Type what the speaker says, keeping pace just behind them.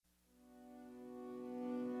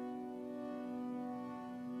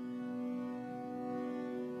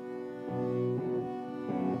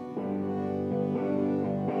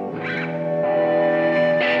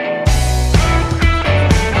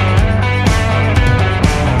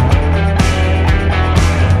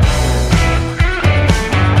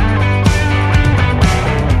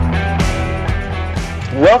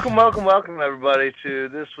Welcome, everybody, to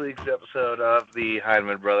this week's episode of the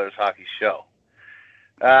Heineman Brothers Hockey Show.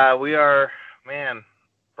 We are,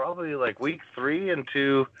 probably like week 3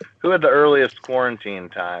 into who had the earliest quarantine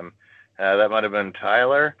time. That might have been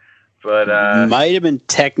Tyler, but might have been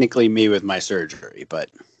technically me with my surgery,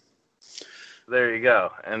 but there you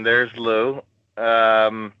go. And there's Lou.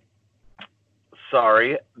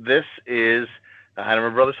 Sorry, this is the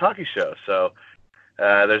Heineman Brothers Hockey Show, so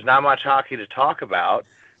there's not much hockey to talk about.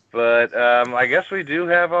 But I guess we do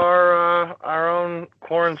have our own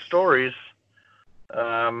quarantine stories,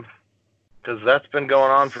 because that's been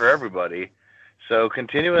going on for everybody. So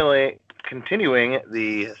continuing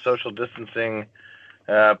the social distancing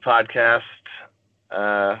podcast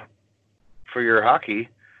for your hockey.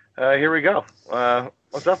 Here we go.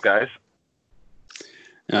 What's up, guys?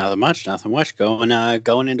 Nothing much.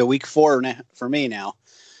 Going into week 4 for me now.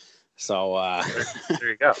 So there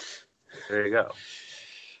you go.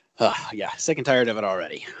 Yeah, sick and tired of it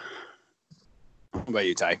already. What about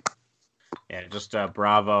you, Ty? Yeah, just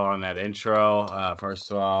bravo on that intro.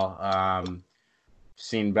 First of all,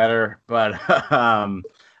 seen better, but I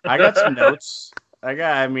got some notes.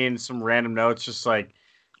 Some random notes, just like,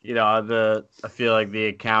 I feel like the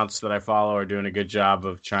accounts that I follow are doing a good job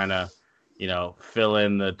of trying to, fill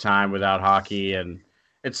in the time without hockey. And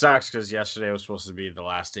it sucks because yesterday was supposed to be the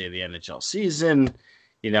last day of the NHL season.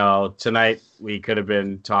 Tonight we could have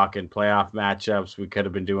been talking playoff matchups. We could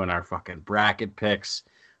have been doing our fucking bracket picks.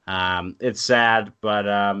 It's sad, but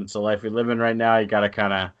it's the life we live in right now. You got to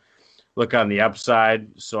kind of look on the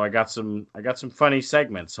upside. So I got some funny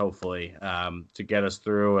segments, hopefully, to get us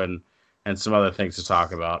through and some other things to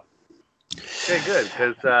talk about. Okay, good,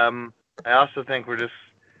 because I also think we're just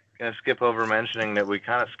going to skip over mentioning that we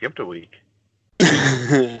kind of skipped a week.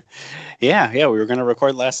 Yeah, we were going to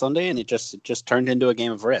record last Sunday, and it just turned into a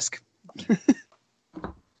game of Risk.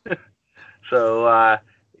 So,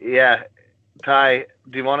 Ty,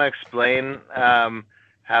 do you want to explain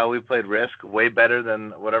how we played Risk way better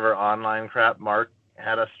than whatever online crap Mark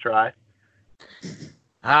had us try?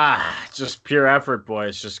 Just pure effort,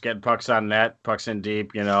 boys. Just getting pucks on net, pucks in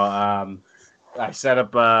deep. I set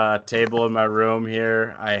up a table in my room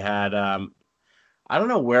here. I had I don't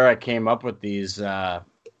know where I came up with these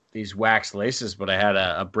wax laces, but I had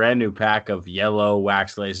a brand new pack of yellow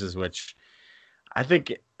wax laces, which I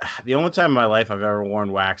think the only time in my life I've ever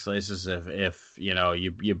worn wax laces if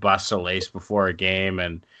you bust a lace before a game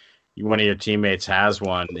and one of your teammates has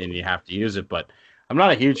one and you have to use it. But I'm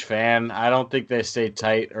not a huge fan. I don't think they stay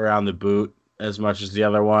tight around the boot as much as the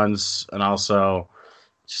other ones. And also,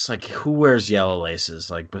 just like, who wears yellow laces?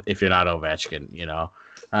 Like, if you're not Ovechkin,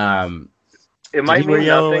 It might mean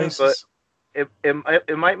nothing, but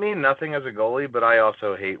it might mean nothing as a goalie. But I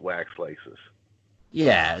also hate wax laces.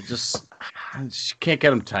 Yeah, just can't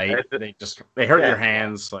get them tight. They hurt your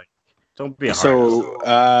hands. Like, don't be a hard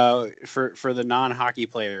So, for the non-hockey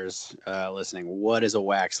players listening, what is a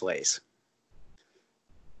wax lace?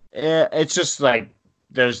 It's just like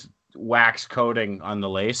there's wax coating on the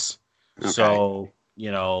lace. Okay. So,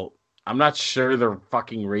 I'm not sure the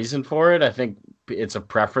fucking reason for it. I think it's a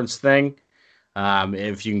preference thing.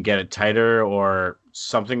 If you can get it tighter or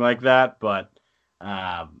something like that, but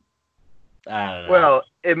I don't know. Well,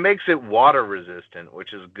 it makes it water resistant,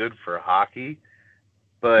 which is good for hockey.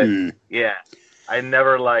 But yeah, I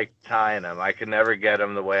never liked tying them. I could never get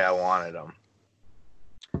them the way I wanted them.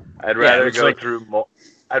 I'd rather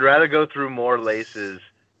go through more laces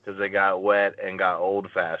because they got wet and got old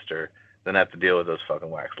faster than have to deal with those fucking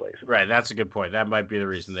wax laces. Right, that's a good point. That might be the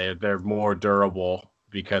reason they're more durable.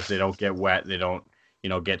 Because they don't get wet, they don't,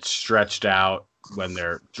 get stretched out when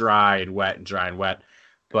they're dry and wet.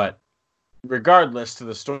 But regardless to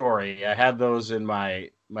the story, I had those in my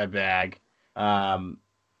bag. When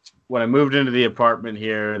I moved into the apartment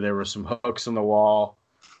here, there were some hooks on the wall.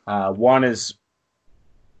 One is,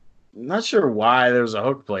 I'm not sure why there's a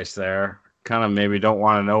hook placed there. Kind of maybe don't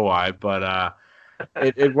want to know why, but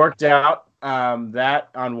it worked out. That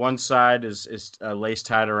on one side is lace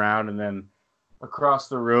tied around, and then across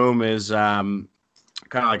the room is kind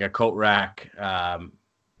of like a coat rack.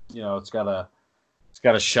 It's got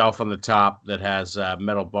a shelf on the top that has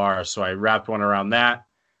metal bars. So I wrapped one around that.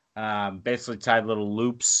 Basically tied little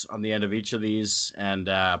loops on the end of each of these and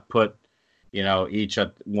put each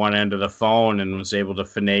at one end of the phone, and was able to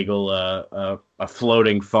finagle a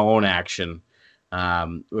floating phone action,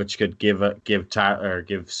 which could give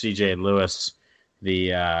CJ and Lewis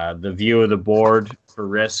the view of the board for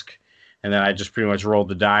Risk. And then I just pretty much rolled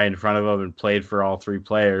the die in front of them and played for all 3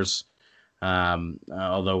 players.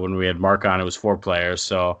 Although when we had Mark on, it was 4 players.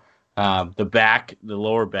 So the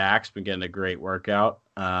lower back's been getting a great workout.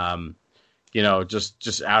 Just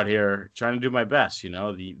out here trying to do my best.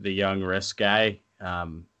 The young risk guy,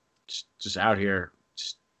 just out here,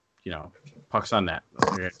 pucks on net.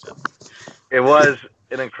 It was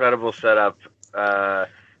an incredible setup. I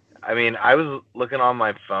was looking on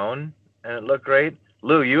my phone and it looked great.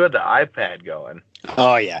 Lou, you had the iPad going.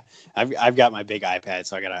 Oh yeah, I've got my big iPad,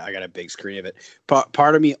 so I got a big screen of it.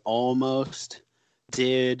 Part of me almost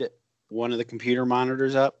did one of the computer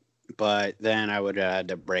monitors up, but then I would have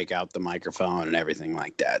to break out the microphone and everything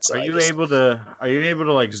like that. So are you able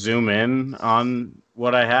to like zoom in on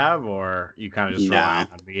what I have, or you kind of just rely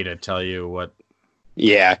on me to tell you what?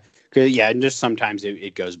 Yeah, and just sometimes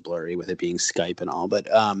it goes blurry with it being Skype and all, but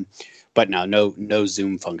no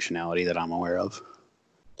Zoom functionality that I'm aware of.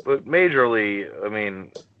 But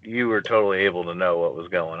majorly, you were totally able to know what was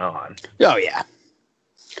going on. Oh yeah.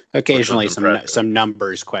 Occasionally some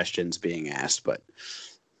numbers questions being asked, but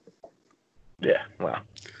yeah, well,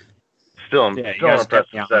 still an impressive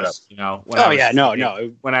setup.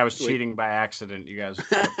 When I was cheating by accident, you guys.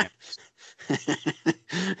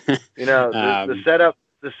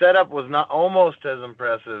 The setup was not almost as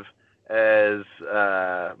impressive as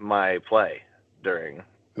my play during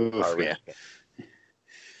our game.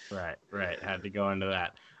 Right. Had to go into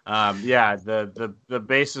that. The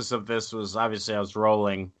basis of this was obviously I was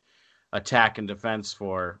rolling attack and defense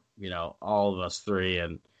for all of us three,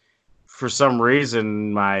 and for some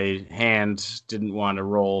reason my hand didn't want to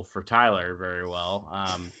roll for Tyler very well.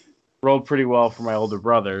 Rolled pretty well for my older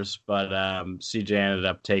brothers, but CJ ended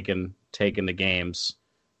up taking the games.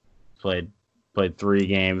 Played 3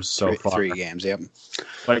 games so far. 3 games, yep.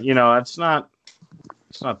 But it's not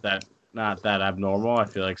that abnormal. I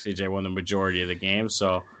feel like CJ won the majority of the games,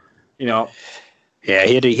 so Yeah,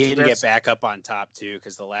 he had to get back up on top too,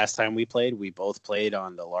 because the last time we played, we both played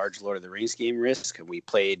on the large Lord of the Rings game Risk, and we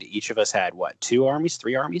played. Each of us had 2 armies,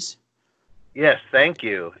 3 armies. Yes, thank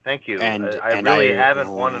you. And I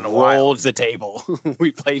haven't won in a while. while. Rolled the table.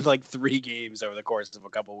 We played like 3 games over the course of a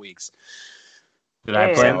couple weeks. Did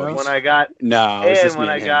I play when those? I got no? And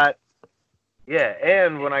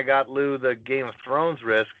when I got Lou the Game of Thrones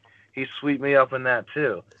Risk, he swept me up in that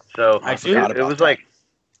too. So it was like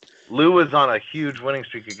Lou was on a huge winning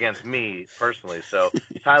streak against me personally. So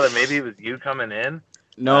Tyler, maybe it was you coming in.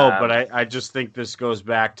 No, but I just think this goes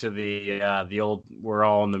back to the old we're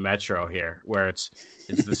all in the metro here, where it's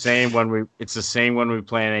the same when we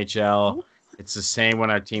play NHL. It's the same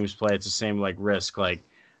when our teams play. It's the same like Risk. Like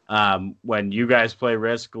when you guys play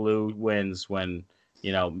Risk, Lou wins. When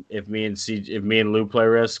if me and Lou play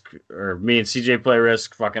Risk, or me and CJ play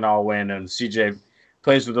Risk, fucking all win. And CJ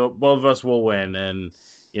plays with both of us, will win. And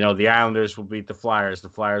the Islanders will beat the Flyers will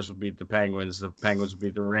beat the Penguins will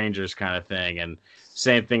beat the Rangers, kind of thing. And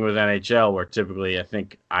same thing with NHL, where typically I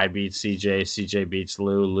think I beat CJ beats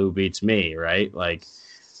Lou beats me, right? Like,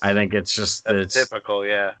 I think it's just typical,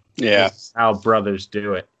 yeah. It's how brothers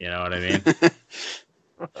do it. You know what I mean?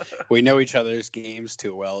 We know each other's games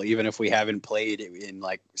too well, even if we haven't played in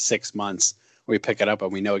like 6 months. We pick it up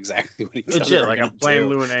and we know exactly what each other. Like I'm playing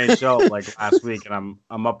Lou in NHL like last week, and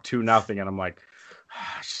I'm up 2-0, and I'm like,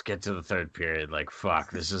 just get to the third period. Like,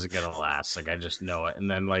 fuck, this isn't gonna last. Like, I just know it. And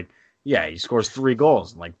then he scores 3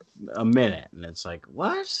 goals in like a minute, and it's like,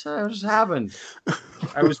 what just happened?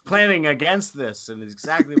 I was planning against this, and it's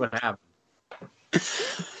exactly what happened.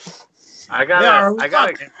 I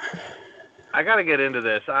gotta get into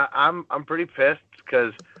this. I'm pretty pissed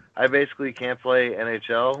because I basically can't play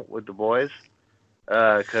NHL with the boys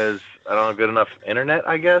because I don't have good enough internet,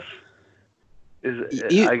 I guess.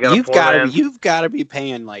 You've got to be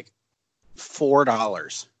paying like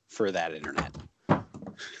 $4 for that internet.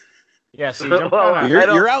 Yeah, see,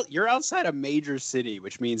 you're outside a major city,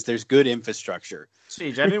 which means there's good infrastructure.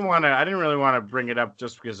 Siege, I didn't really want to bring it up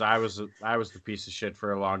just because I was the piece of shit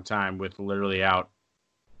for a long time with literally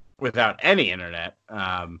without any internet.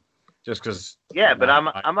 Just because. Yeah, but I'm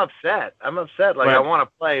upset. I'm upset. Like, I want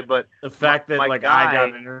to play, but the fact that I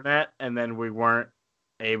got internet and then we weren't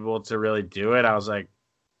able to really do it, I was like,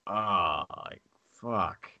 oh, like,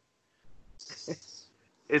 fuck.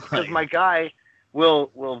 It's because my guy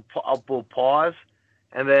will pause,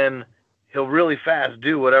 and then he'll really fast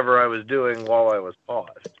do whatever I was doing while I was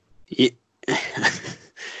paused. It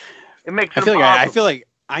makes it impossible.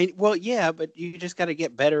 But you just got to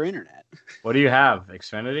get better internet. What do you have?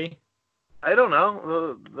 Xfinity? I don't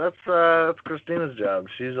know. That's Christina's job.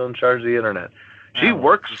 She's in charge of the internet. She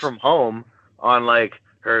works from home on like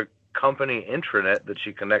her company intranet that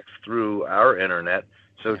she connects through our internet.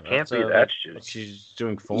 So it can't be that shit. She's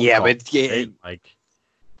doing phone calls. But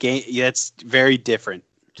that's very different.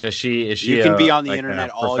 Is she You can be on the like internet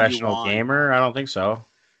a all you professional want. gamer? I don't think so.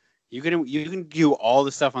 You can do all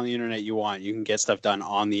the stuff on the internet you want. You can get stuff done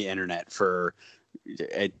on the internet for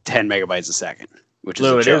 10 megabytes a second, which is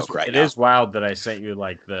Lou, a joke right now. It is wild that I sent you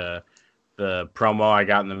like the promo I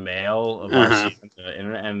got in the mail of Uh-huh. RC on the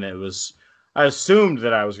internet, and it was. I assumed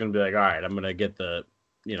that I was going to be like, all right, I'm going to get the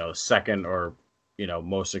second or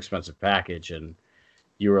most expensive package, and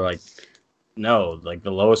you were like, no, like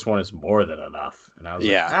the lowest one is more than enough, and I was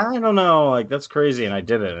like, I don't know, like that's crazy, and I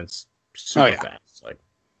did it. And it's super fast, like.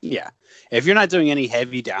 Yeah, if you're not doing any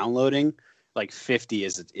heavy downloading, like 50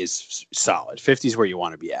 is solid. 50 is where you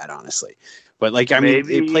want to be at, honestly. But like, I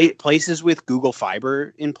mean, places with Google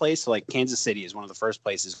Fiber in place, so like Kansas City is one of the first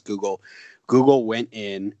places Google went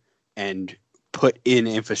in and put in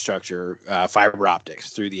infrastructure, fiber optics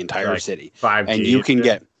through the entire city, 5G, and you can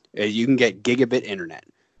get gigabit internet,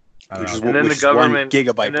 which is and then the government 1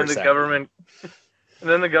 gigabyte per second. And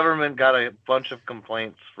then the government got a bunch of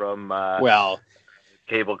complaints from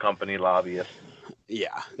cable company lobbyists.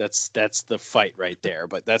 Yeah, that's the fight right there.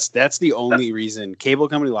 But that's the only reason cable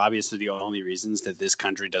company lobbyists are the only reasons that this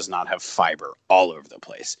country does not have fiber all over the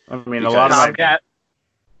place. I mean, a lot of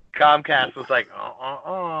Comcast was like,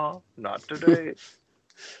 not today.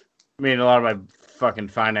 I mean, a lot of my fucking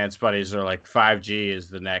finance buddies are like 5G is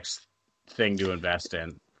the next thing to invest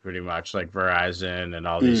in, pretty much. Like Verizon and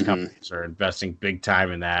all these companies are investing big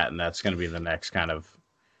time in that, and that's going to be the next kind of,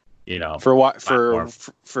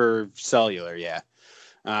 for cellular, yeah.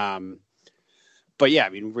 But yeah, I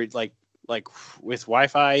mean, we're like with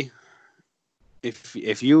Wi-Fi,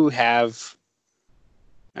 if you have,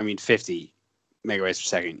 50 megabytes per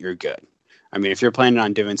second, you're good. I mean, if you're planning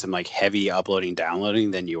on doing some like heavy uploading,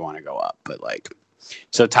 downloading, then you want to go up. But like,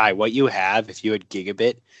 so Ty, what you have, if you had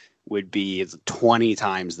gigabit, would be 20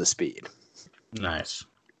 times the speed. Nice.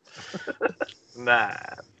 Nah.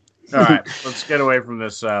 All right, let's get away from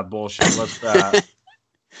this bullshit. Let's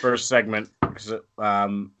first segment.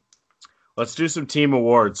 Let's do some team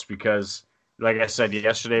awards because, like I said,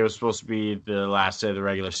 yesterday was supposed to be the last day of the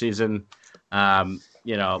regular season. I'm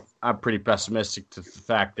pretty pessimistic to the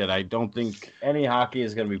fact that I don't think any hockey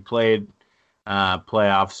is going to be played.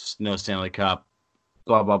 Playoffs, no Stanley Cup,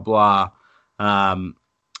 blah blah blah.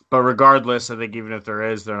 But regardless, I think even if there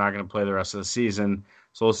is, they're not going to play the rest of the season.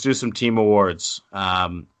 So let's do some team awards.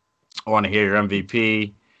 I want to hear your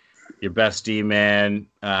MVP, your best D-man,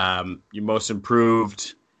 your most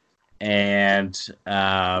improved, and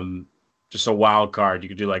just a wild card. You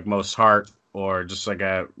could do like most heart or just like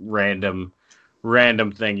a random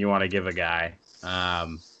thing you want to give a guy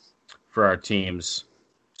for our teams.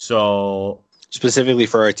 So specifically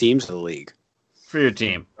for our teams or the league? For your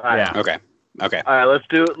team. Right. Yeah. Okay. All right, let's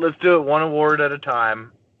do it one award at a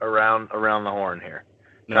time around the horn here.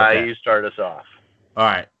 Okay. You start us off. All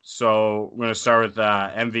right, so we're going to start with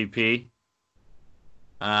MVP.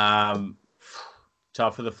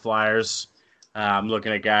 Tough for the Flyers. I'm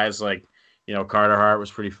looking at guys like, Carter Hart was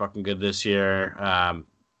pretty fucking good this year.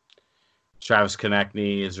 Travis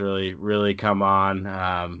Konechny has really, really come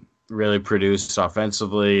on, really produced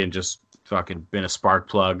offensively and just fucking been a spark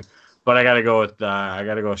plug. But I got to go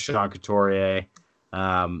with Sean Couturier.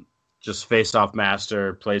 Just face-off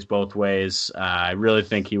master, plays both ways. I really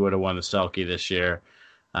think he would have won the Selke this year.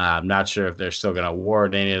 I'm not sure if they're still going to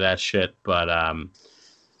award any of that shit, but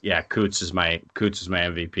Coots is my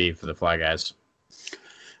MVP for the Fly guys.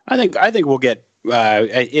 I think we'll get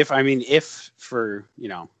if for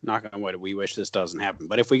knock on wood, we wish this doesn't happen,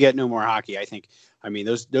 but if we get no more hockey,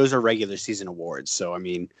 those are regular season awards. So I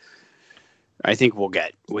think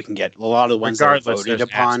we can get a lot of the ones that are voted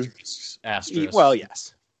upon. Asterisks. Well,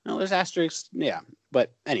 yes. No, there's asterisks. Yeah.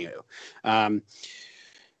 But anyway.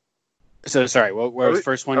 So sorry, what was the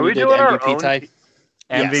first one you did? MVP type?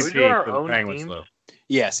 MVP for the Penguins, Lou.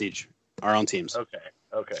 Yeah, Siege. Our own teams. Okay.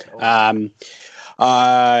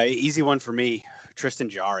 Easy one for me. Tristan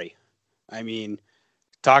Jarry.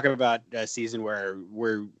 Talking about a season where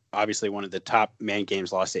we're obviously one of the top man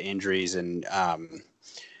games lost to injuries and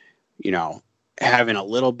having a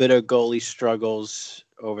little bit of goalie struggles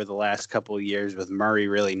over the last couple of years with Murray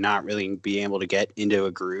really not really being able to get into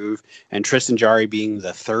a groove, and Tristan Jarry being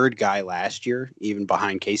the third guy last year, even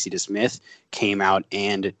behind Casey DeSmith, came out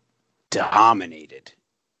and dominated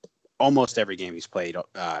almost every game he's played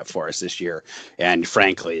for us this year, and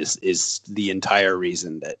frankly is the entire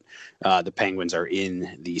reason that the Penguins are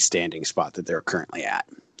in the standing spot that they're currently at.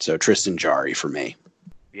 So Tristan Jarry for me.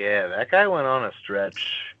 Yeah, that guy went on a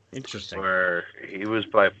stretch. Interesting. Where he was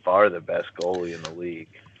by far the best goalie in the league.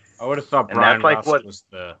 I would have thought Brian Russell was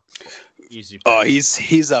the easy pick. Oh,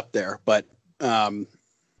 he's up there, but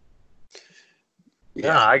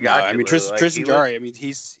Yeah, I got you. I mean, Tristan Jarry. I mean,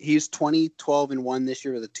 he's 20, 12, and 1 this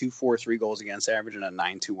year with a 2.43 goals against average and a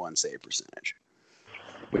 9.21 save percentage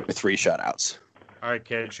with 3 shutouts. All right,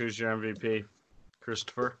 Kate, choose your MVP.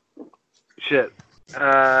 Christopher? Shit.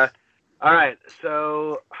 All right,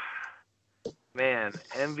 so, man,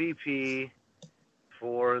 MVP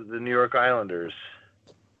for the New York Islanders.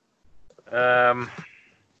 I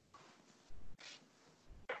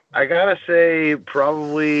gotta say,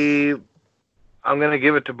 probably, I'm gonna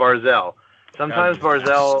give it to Barzal. Sometimes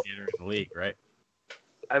Barzal in the league, right?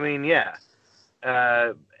 I mean, yeah,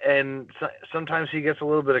 and sometimes he gets a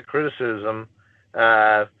little bit of criticism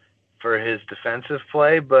for his defensive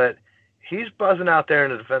play, but he's buzzing out there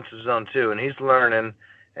in the defensive zone too, and he's learning,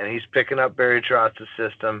 and he's picking up Barry Trotz's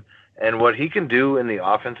system, and what he can do in the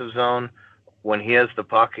offensive zone when he has the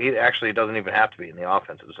puck. He actually doesn't even have to be in the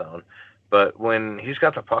offensive zone, but when he's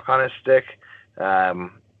got the puck on his stick,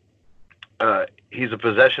 he's a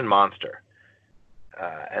possession monster,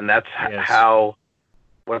 and that's how.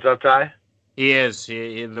 What's up, Ty? He is.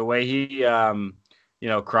 The way he,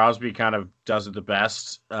 Crosby kind of does it the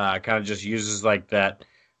best. Kind of just uses like that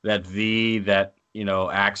V,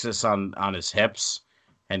 axis on his hips,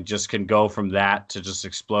 and just can go from that to just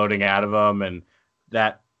exploding out of him, and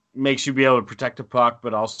that makes you be able to protect the puck,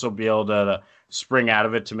 but also be able to spring out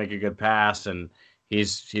of it to make a good pass. And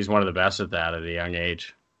he's one of the best at that at a young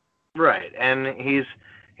age. Right, and he's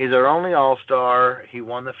our only All-Star. He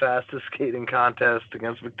won the fastest skating contest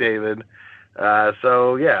against McDavid.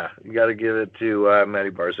 So, yeah, you got to give it to Matty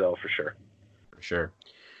Barzal for sure. For sure.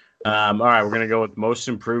 All right, we're going to go with most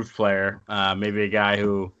improved player. Maybe a guy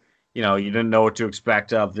who, you didn't know what to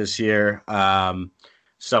expect of this year.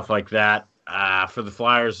 Stuff like that. For the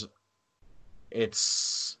Flyers,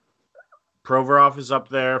 it's Provorov is up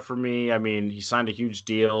there for me. I mean, he signed a huge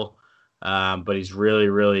deal. But he's really,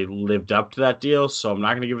 really lived up to that deal, so I'm not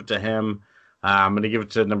going to give it to him. I'm going to give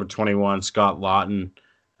it to number 21, Scott Laughton.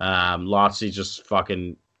 Lotzy just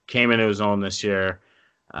fucking came into his own this year.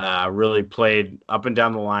 Really played up and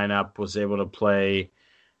down the lineup, was able to play,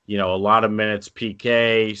 a lot of minutes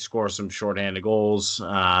PK, score some shorthanded goals.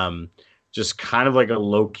 Just kind of like a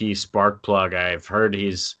low-key spark plug. I've heard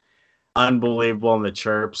he's unbelievable in the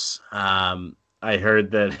chirps. I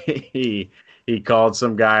heard that he called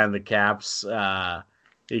some guy on the Caps.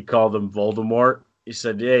 He called him Voldemort. He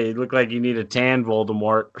said, "Yeah, you look like you need a tan,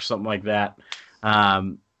 Voldemort," or something like that.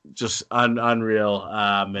 Just unreal.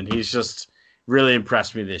 And he's just really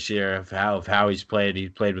impressed me this year of how he's played. He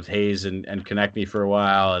played with Hayes and Konechny for a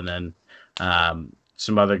while, and then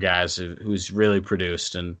some other guys who's really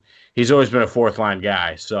produced. And he's always been a fourth line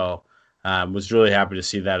guy. So was really happy to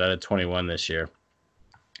see that out of 21 this year.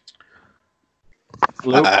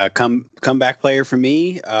 Comeback player for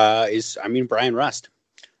me is Brian Rust.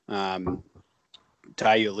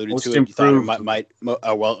 Ty, you alluded most to it. Improved. You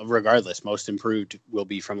thought regardless, most improved will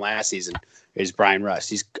be from last season is Brian Rust.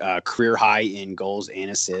 He's career high in goals and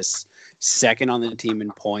assists, second on the team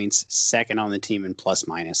in points, second on the team in plus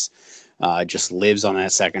minus. Just lives on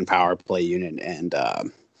that second power play unit, and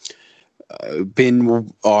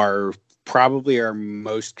been probably our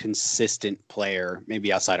most consistent player,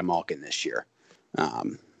 maybe outside of Malkin this year.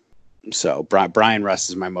 So Brian Rust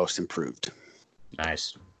is my most improved.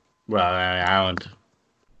 Nice. Well, Island.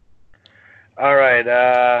 All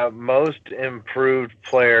right. Most improved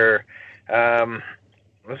player.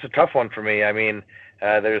 That's a tough one for me. I mean,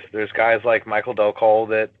 there's guys like Michael Del Cole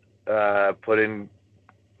that put in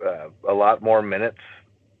a lot more minutes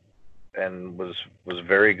and was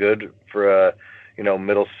very good for a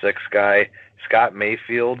middle six guy. Scott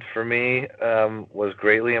Mayfield for me was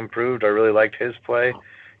greatly improved. I really liked his play.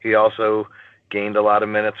 He also gained a lot of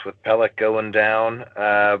minutes with Pelech going down.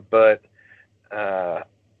 But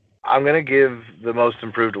I'm going to give the most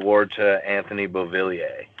improved award to Anthony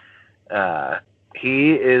Beauvillier.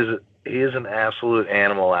 He is an absolute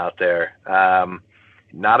animal out there.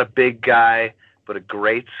 Not a big guy, but a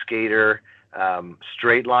great skater.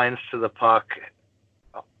 Straight lines to the puck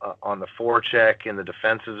on the forecheck in the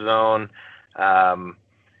defensive zone.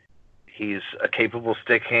 He's a capable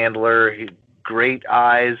stick handler. Great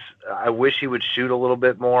eyes. I wish he would shoot a little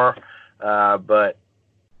bit more, but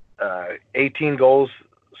 18 goals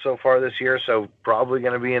so far this year, so probably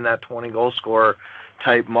going to be in that 20 goal scorer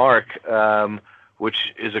type mark,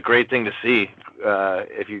 which is a great thing to see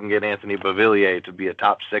if you can get Anthony Beauvillier to be a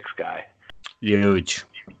top six guy. Huge.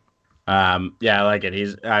 Yeah, I like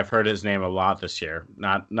it. I've heard his name a lot this year,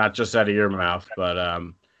 not just out of your mouth, but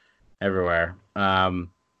everywhere. All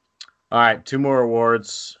right, 2 more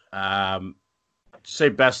awards. Say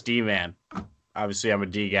best D man. Obviously, I'm a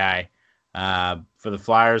D guy. For the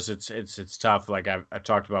Flyers, it's tough. Like I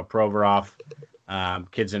talked about Provorov,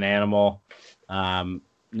 kid's an animal.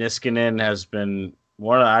 Niskanen has been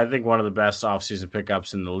one of the best offseason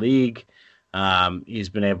pickups in the league. He's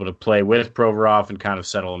been able to play with Provorov and kind of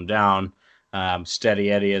settle him down.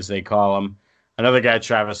 Steady Eddie, as they call him. Another guy,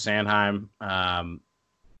 Travis Sanheim,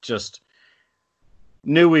 just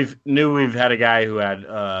knew we've had a guy who had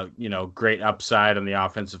great upside on the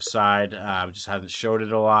offensive side. Just hasn't showed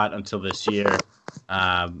it a lot until this year.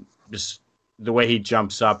 Just the way he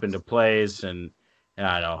jumps up into plays, and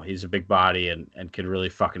I don't know, he's a big body and can really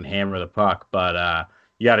fucking hammer the puck. But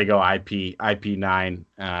you got to go IP9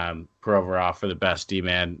 Provorov for the best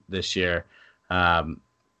D-man this year.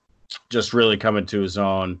 Just really coming to his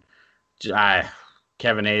own.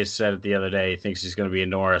 Kevin Hayes said it the other day. He thinks he's going to be a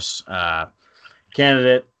Norris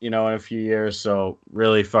candidate, in a few years. So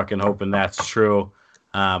really fucking hoping that's true.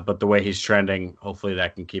 But the way he's trending, hopefully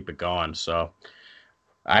that can keep it going. So,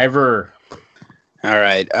 Ivor. All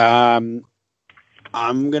right.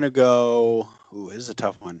 I'm going to go. Ooh, this is a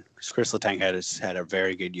tough one. Chris Letang has had a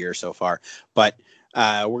very good year so far. But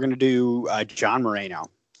we're going to do John Moreno,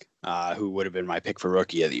 who would have been my pick for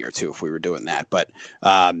Rookie of the Year, too, if we were doing that. But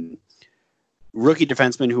rookie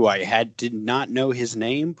defenseman who I did not know his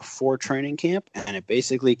name before training camp, and it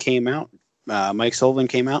basically came out. Mike Sullivan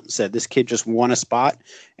came out and said this kid just won a spot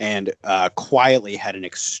and quietly had an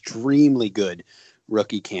extremely good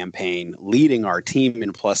rookie campaign, leading our team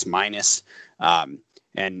in plus minus.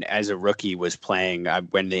 And as a rookie was playing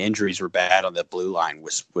when the injuries were bad on the blue line,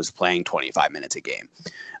 was playing 25 minutes a game.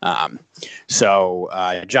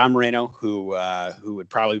 So John Moreno, who would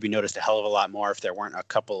probably be noticed a hell of a lot more if there weren't a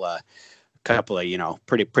couple of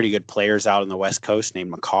pretty good players out on the West Coast named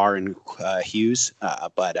Makar and Hughes.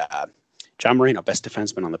 But John Moreno, best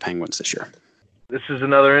defenseman on the Penguins this year. This is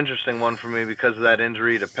another interesting one for me because of that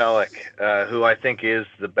injury to Pelech, who I think is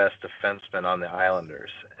the best defenseman on the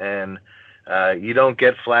Islanders. And you don't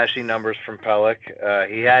get flashy numbers from Pelech.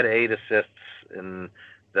 He had 8 assists in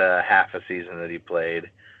the half a season that he played.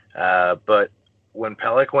 But when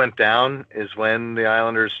Pelech went down is when the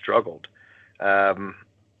Islanders struggled. And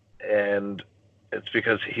it's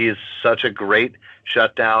because he is such a great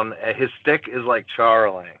shutdown. His stick is like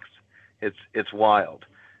Charling's. It's wild.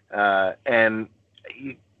 And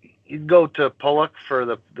you go to Pulock for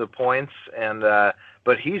the points, and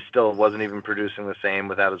but he still wasn't even producing the same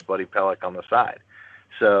without his buddy Pelech on the side.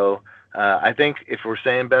 So I think if we're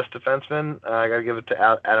saying best defenseman, I got to give it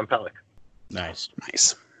to Adam Pelech. Nice.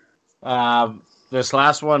 This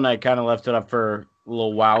last one, I kind of left it up for a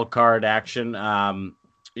little wild card action.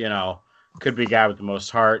 Could be guy with the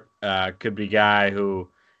most heart. Could be guy who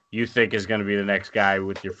you think is going to be the next guy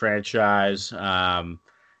with your franchise.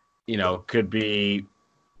 Could be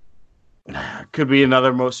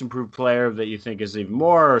another most improved player that you think is even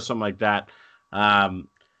more or something like that.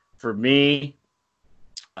 For me,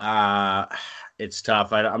 it's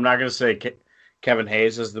tough. I'm not going to say Kevin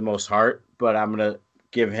Hayes is the most heart, but I'm going to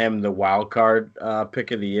give him the wild card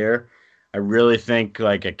pick of the year. I really think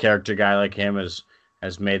like a character guy like him has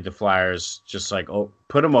made the Flyers just like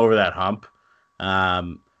put him over that hump.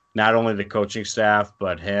 Not only the coaching staff,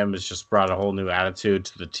 but him has just brought a whole new attitude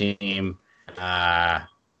to the team.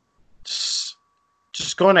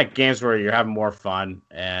 Just going at games where you're having more fun,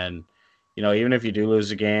 and even if you do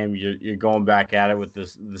lose a game, you're going back at it with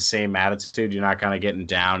the same attitude. You're not kind of getting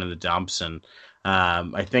down in the dumps, and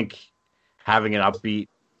I think having an upbeat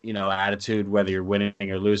attitude, whether you're winning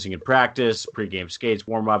or losing in practice, pregame skates,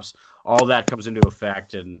 warm-ups, all that comes into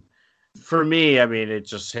effect. And for me, I mean, it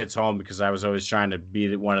just hits home because I was always trying to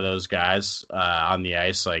be one of those guys on the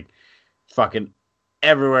ice, like fucking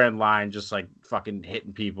everywhere in line, just like fucking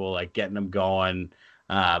hitting people, like getting them going,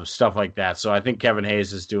 stuff like that. So I think Kevin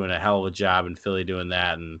Hayes is doing a hell of a job in Philly doing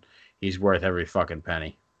that, and he's worth every fucking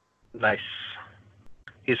penny. Nice.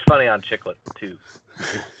 He's funny on Chiclet, too.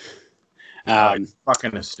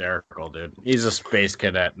 Fucking hysterical, dude. He's a space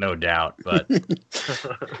cadet, no doubt, but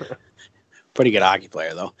pretty good hockey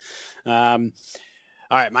player, though. All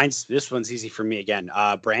right, this one's easy for me again.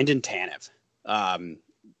 Brandon Tanev,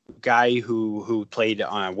 guy who played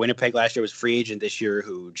on Winnipeg last year, was free agent this year.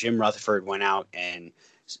 Who Jim Rutherford went out and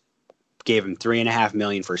gave him $3.5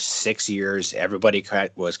 million for 6 years. Everybody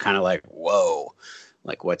was kind of like, "Whoa,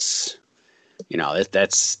 like what's."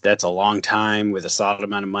 That's a long time with a solid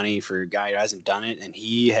amount of money for a guy who hasn't done it. And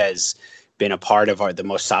he has been a part of the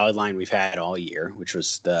most solid line we've had all year, which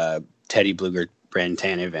was the Teddy Blueger,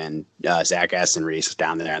 Brandon Tanev, and Zach Aston-Reese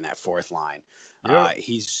down there on that fourth line. Yep.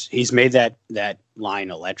 He's made that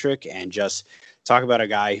line electric, and just talk about a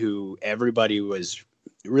guy who everybody was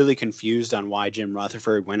really confused on why Jim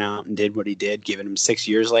Rutherford went out and did what he did, giving him 6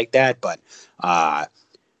 years like that. But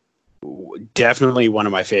definitely one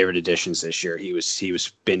of my favorite additions this year. He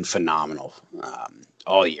was been phenomenal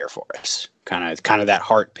all year for us. Kind of that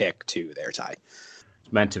heart pick too there, Ty.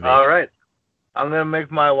 It's meant to be. All right. I'm going to make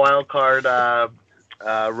my wild card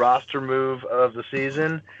roster move of the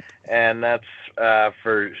season, and that's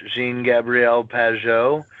for Jean-Gabriel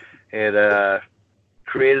Pageau. It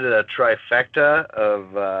created a trifecta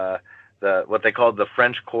of what they called the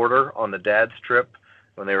French Quarter on the dad's trip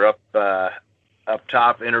when they were up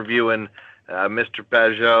top interviewing Mr.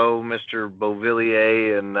 Pageau, Mr.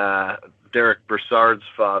 Beauvillier, and Derek Brassard's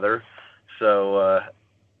father. So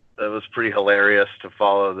it was pretty hilarious to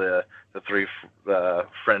follow the three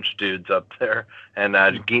French dudes up there. And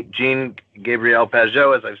Jean-Gabriel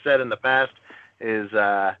Pageau, as I've said in the past, is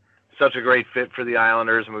such a great fit for the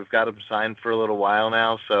Islanders, and we've got him signed for a little while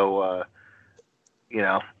now. So,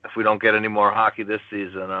 if we don't get any more hockey this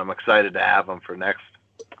season, I'm excited to have him for next.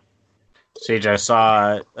 CJ, I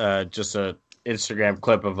saw just a Instagram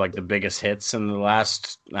clip of like the biggest hits in the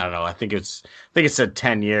last, I don't know, I think it said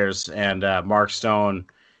 10 years, and Mark Stone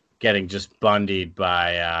getting just bundied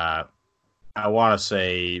by I want to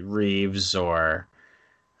say Reeves or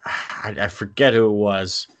I forget who it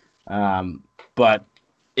was, but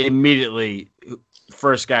immediately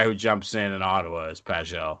first guy who jumps in Ottawa is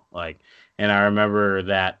Pageau. And I remember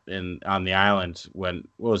that on the island when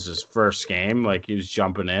what was his first game, he was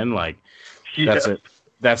jumping in,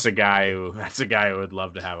 That's a guy who would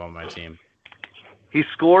love to have on my team. He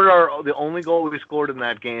scored the only goal we scored in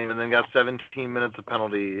that game, and then got 17 minutes of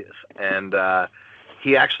penalties. And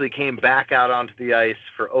he actually came back out onto the ice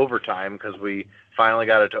for overtime because we finally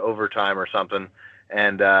got it to overtime or something.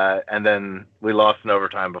 And then we lost in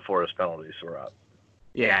overtime before his penalties were up.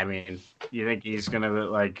 Yeah, I mean, you think he's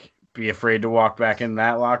gonna be afraid to walk back in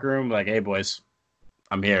that locker room? Hey boys,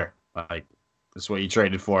 I'm here. This is what you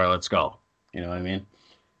traded for. Let's go. You know what I mean?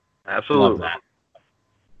 Absolutely.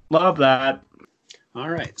 Love that. All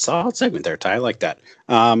right. Solid segment there, Ty. I like that.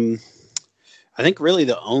 I think really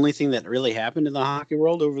the only thing that really happened in the hockey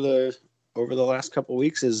world over the last couple of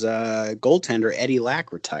weeks is goaltender Eddie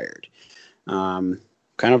Lack retired. Kind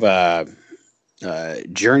of a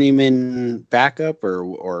journeyman backup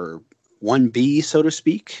or 1B, so to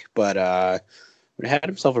speak, but had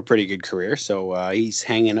himself a pretty good career, so he's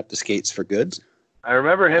hanging up the skates for good. I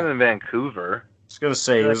remember him in Vancouver. I was going to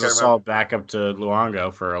say he was a solid backup to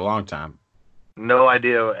Luongo for a long time. No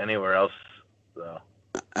idea anywhere else, though.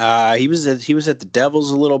 He was at the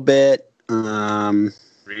Devils a little bit.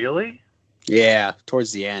 Really? Yeah,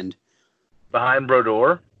 towards the end. Behind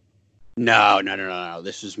Brodeur? No.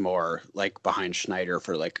 This is more behind Schneider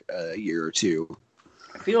for a year or two.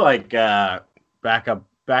 I feel like backup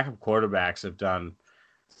quarterbacks have done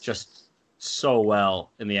just so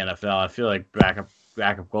well in the NFL. I feel like backup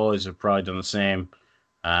goalies have probably done the same.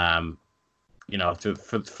 For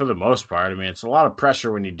the most part. I mean, it's a lot of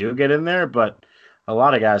pressure when you do get in there, but a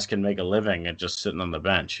lot of guys can make a living at just sitting on the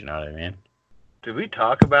bench. You know what I mean? Did we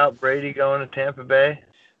talk about Brady going to Tampa Bay?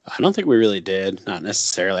 I don't think we really did. Not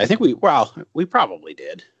necessarily. I think we probably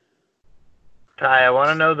did. Ty, I want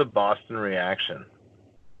to know the Boston reaction.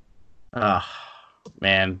 Oh,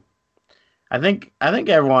 man. I think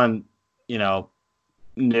everyone,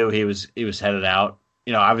 knew he was headed out.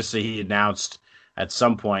 Obviously he announced at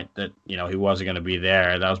some point that, he wasn't going to be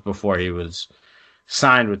there. That was before he was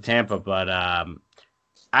signed with Tampa, but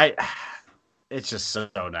it's just so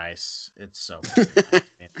nice. It's so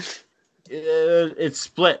nice. It's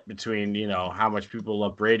split between, how much people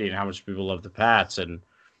love Brady and how much people love the Pats, and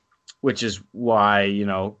which is why,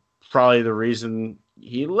 probably the reason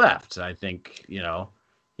he left. I think,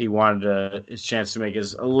 he wanted his chance to make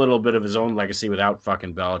a little bit of his own legacy without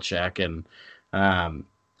fucking Belichick, and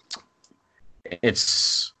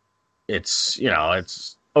it's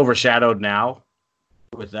overshadowed now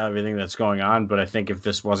with everything that's going on. But I think if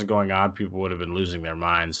this wasn't going on, people would have been losing their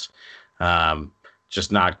minds.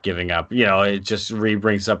 Just not giving up. It just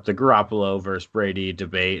brings up the Garoppolo versus Brady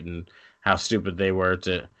debate and how stupid they were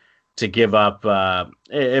to give up.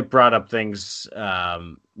 It brought up things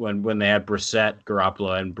when they had Brissett,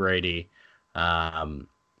 Garoppolo, and Brady. How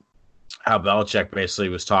Belichick basically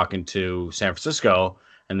was talking to San Francisco,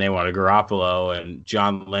 and they wanted Garoppolo, and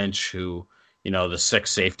John Lynch, who the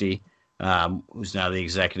sixth safety, who's now the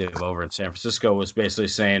executive over in San Francisco, was basically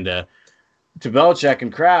saying to Belichick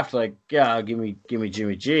and Kraft, yeah, give me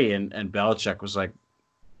Jimmy G, and Belichick was like,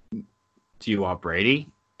 do you want Brady?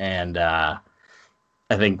 And I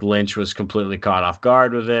think Lynch was completely caught off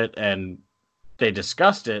guard with it, and they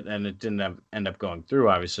discussed it, and it didn't end up going through.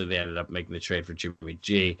 Obviously, they ended up making the trade for Jimmy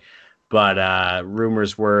G. But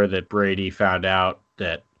rumors were that Brady found out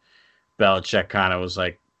that Belichick kind of was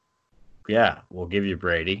like, yeah, we'll give you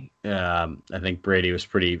Brady. I think Brady was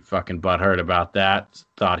pretty fucking butthurt about that.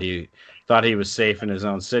 Thought he was safe in his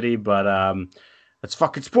own city, but that's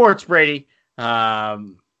fucking sports, Brady.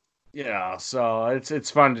 So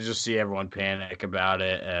it's fun to just see everyone panic about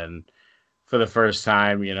it. And for the first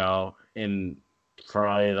time, in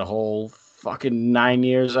probably the whole fucking 9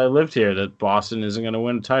 years I lived here, that Boston isn't going to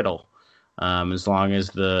win a title. As long as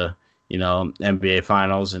the NBA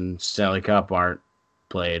Finals and Stanley Cup aren't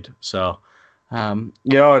played. So,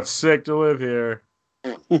 it's sick to live here.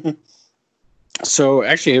 So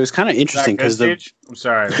actually, it was kind of interesting because I'm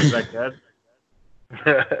sorry, was that good?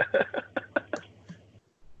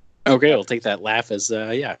 Okay, I'll take that laugh as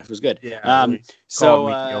it was good. Yeah.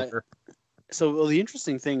 So the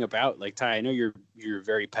interesting thing about Ty, I know you're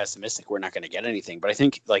very pessimistic. We're not going to get anything, but I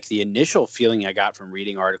think the initial feeling I got from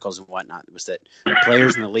reading articles and whatnot was that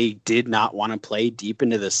players in the league did not want to play deep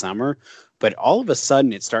into the summer. But all of a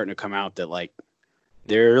sudden, it's starting to come out that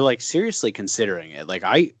they're seriously considering it.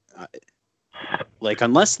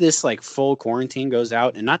 Unless this full quarantine goes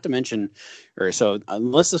out, and not to mention,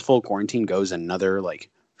 unless this full quarantine goes another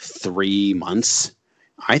 3 months.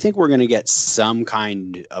 I think we're going to get some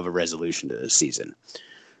kind of a resolution to this season.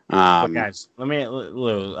 Guys,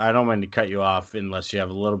 Lou, I don't mean to cut you off unless you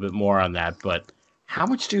have a little bit more on that, but how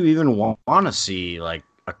much do you even want to see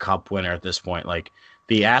a cup winner at this point?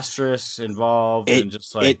 The asterisks involved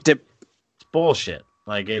it's bullshit.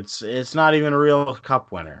 It's not even a real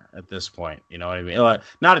cup winner at this point. You know what I mean?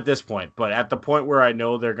 Not at this point, but at the point where I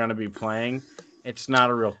know they're going to be playing, it's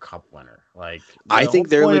not a real cup winner. I think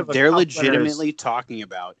they're legitimately talking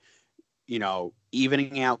about,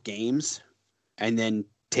 evening out games and then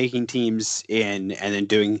taking teams in and then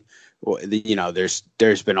doing,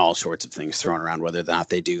 there's been all sorts of things thrown around, whether or not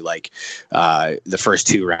they do the first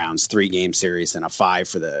 2 rounds, 3-game series and a 5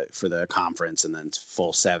 for the conference and then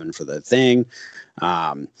full 7 for the thing.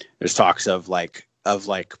 There's talks of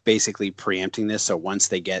basically preempting this. So once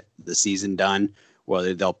they get the season done,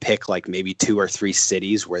 whether they'll pick maybe 2 or 3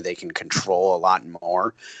 cities where they can control a lot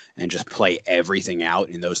more and just play everything out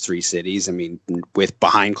in those 3 cities. I mean, with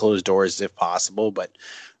behind closed doors if possible, but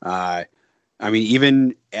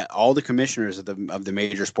even all the commissioners of the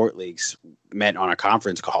major sport leagues met on a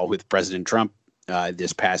conference call with President Trump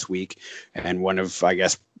this past week, and one of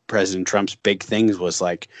President Trump's big things was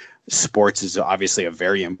sports is obviously a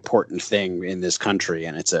very important thing in this country,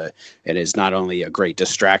 and it is not only a great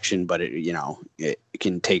distraction, but it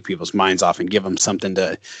can take people's minds off and give them something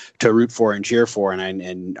to root for and cheer for.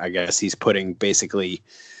 And I guess he's putting basically,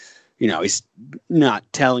 he's not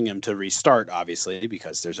telling him to restart, obviously,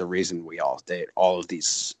 because there's a reason all of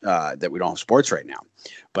these that we don't have sports right now.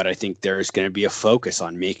 But I think there's going to be a focus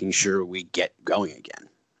on making sure we get going again.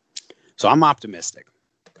 So I'm optimistic.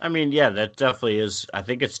 I mean, yeah, that definitely is. I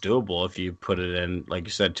think it's doable if you put it in, like you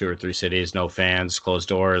said, 2 or 3 cities, no fans, closed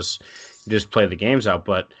doors, you just play the games out.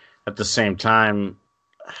 But at the same time,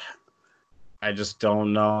 I just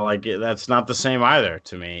don't know. That's not the same either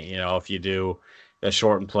to me. If you do a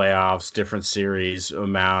shortened playoffs, different series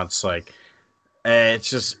amounts,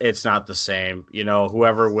 it's not the same.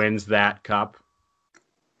 Whoever wins that cup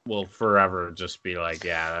will forever just be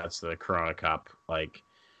yeah, that's the Corona Cup.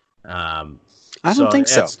 I don't think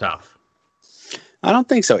so. It's tough. I don't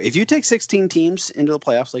think so. If you take 16 teams into the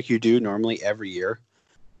playoffs like you do normally every year,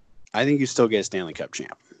 I think you still get a Stanley Cup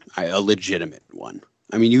champ, a legitimate one.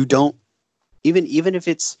 I mean, you don't even if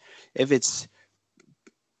it's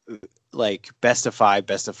best of 5,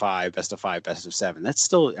 best of 5, best of 5, best of 7. That's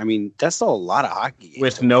still a lot of hockey games.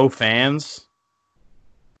 With no fans.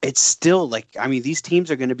 It's still these teams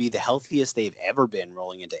are going to be the healthiest they've ever been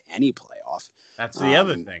rolling into any playoff. That's the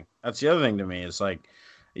other thing. That's the other thing to me is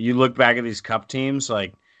you look back at these cup teams,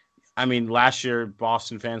 last year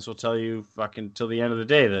Boston fans will tell you fucking till the end of the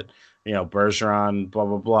day that, Bergeron, blah,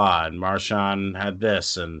 blah, blah, and Marchand had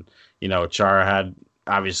this, and, Chara had,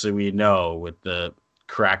 obviously we know, with the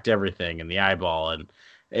cracked everything and the eyeball, and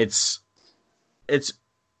it's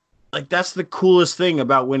that's the coolest thing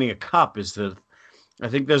about winning a cup is that I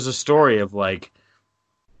think there's a story of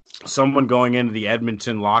someone going into the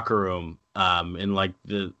Edmonton locker room in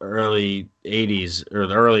the early 80s or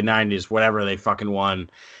the early 90s, whatever they fucking won,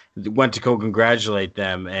 went to go congratulate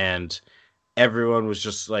them, and everyone was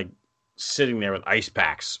just sitting there with ice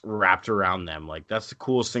packs wrapped around them. That's the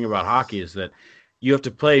coolest thing about hockey is that you have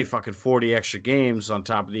to play fucking 40 extra games on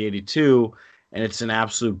top of the 82, and it's an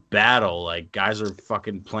absolute battle. Guys are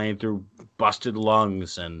fucking playing through busted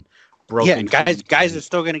lungs and broken. Yeah, and guys are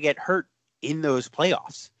still going to get hurt in those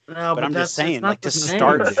playoffs. No, but I'm just saying, like, to same.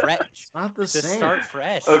 start fresh. It's not the same. Start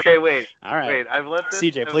fresh. Okay, wait. All right. Wait, I've let this.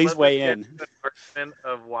 CJ, please weigh in.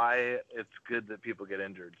 Of why it's good that people get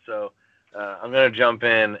injured. So I'm going to jump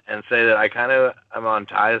in and say that I'm on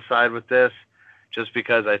Ty's side with this, just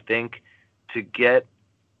because I think to get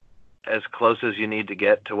as close as you need to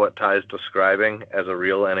get to what Ty's describing as a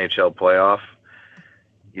real NHL playoff,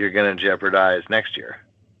 you're going to jeopardize next year.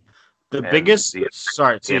 The biggest,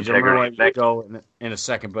 sorry, CJ, I'm going to let you go in a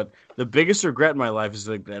second, but the biggest regret in my life is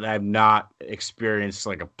that I've not experienced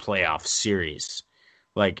like a playoff series,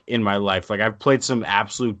 like in my life. Like I've played some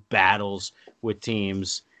absolute battles with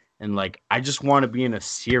teams, and like I just want to be in a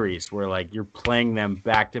series where like you're playing them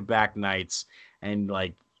back-to-back nights, and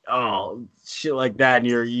like shit like that, and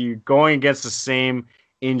you're going against the same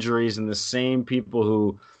injuries and the same people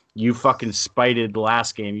who you fucking spited the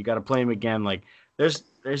last game. You got to play them again. Like there's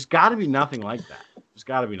got to be nothing like that. There's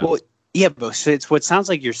got to be nothing. Well, yeah, but so it's what sounds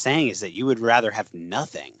like you're saying is that you would rather have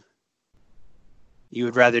nothing. You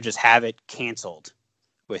would rather just have it canceled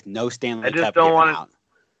with no Stanley Cup. I just don't want to.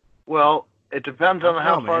 Well, it depends on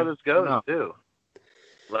how far this goes too.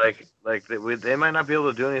 Like they might not be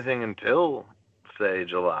able to do anything until say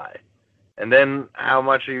July, and then how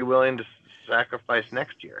much are you willing to sacrifice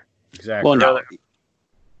next year? Exactly. Well,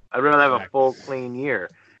 I'd rather have a full clean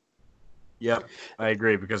year. Yep, I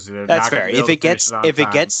agree because that's fair. If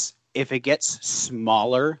it gets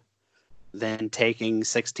smaller than taking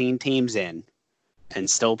 16 teams in and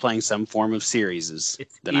still playing some form of series,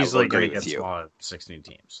 then I will agree with you. Smaller 16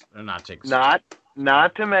 teams. They're not taking.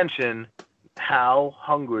 Not to mention how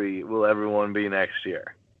hungry will everyone be next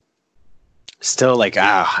year. Still, like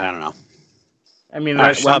I don't know. I mean,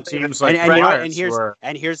 there's some teams like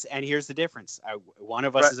and here's the difference. One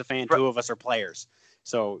of us is a fan, two of us are players.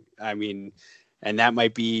 So I mean, and that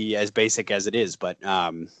might be as basic as it is, but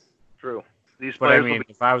true.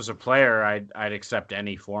 If I was a player, I'd accept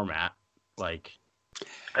any format. Like,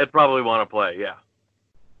 I'd probably want to play, yeah,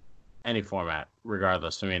 any format,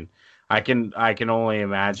 regardless. I mean, I can only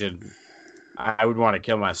imagine. I would want to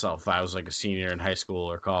kill myself if I was like a senior in high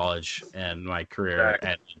school or college and my career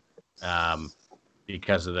ended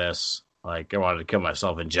because of this. Like, I wanted to kill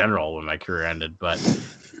myself in general when my career ended, but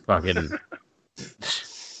fucking.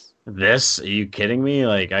 This? Are you kidding me?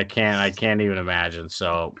 Like I can't even imagine.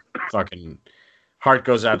 So fucking heart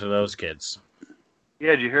goes out to those kids.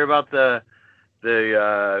 Yeah, did you hear about the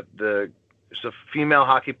female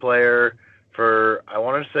hockey player for I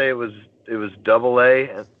want to say it was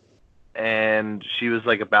AA, and she was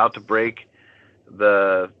like about to break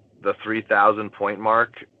the 3,000 point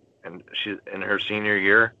mark, and she in her senior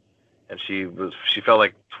year, and she felt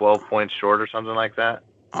like 12 points short or something like that.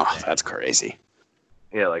 Oh, that's crazy.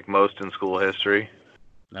 Yeah, like most in school history.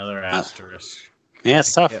 Another asterisk. Yeah,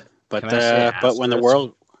 it's tough. Yeah. But when the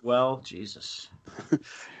world... Well, Jesus.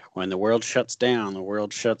 When the world shuts down, the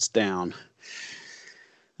world shuts down.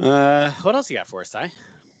 What else you got for us, Ty?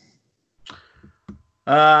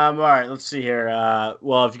 All right, let's see here.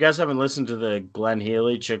 Well, if you guys haven't listened to the Glenn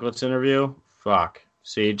Healy Chicklets interview,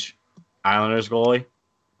 Siege, Islanders goalie.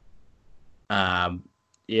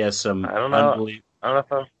 He has some I don't know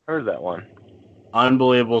if I've heard that one.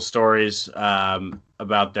 Unbelievable stories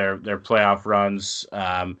about their playoff runs.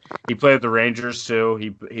 He played with the Rangers too.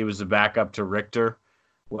 He was the backup to Richter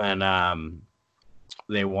when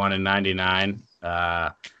they won in '99.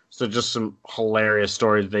 So just some hilarious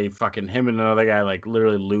stories. Him and another guy like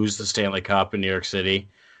literally lose the Stanley Cup in New York City.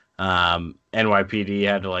 NYPD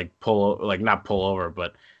had to not pull over,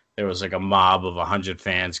 but there was like a mob of 100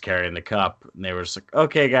 fans carrying the cup, and they were just like,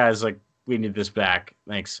 "Okay, guys, like we need this back,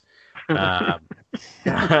 thanks." Kind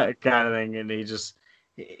of thing. And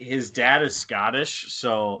his dad is Scottish,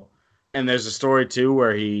 so, and there's a story too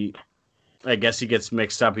where I guess he gets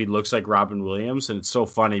mixed up. He looks like Robin Williams, and it's so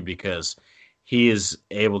funny because he is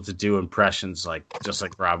able to do impressions just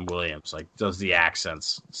like Robin Williams, like does the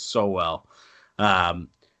accents so well.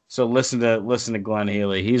 So listen to Glenn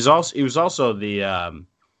Healy. He was also the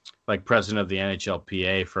president of the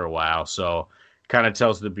NHLPA for a while, so kind of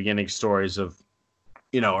tells the beginning stories of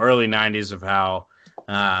early 90s of how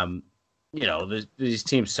these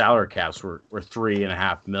team salary caps were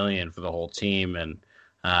 $3.5 million for the whole team, and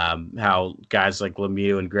how guys like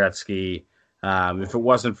Lemieux and Gretzky, if it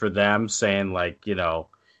wasn't for them saying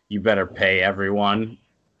you better pay everyone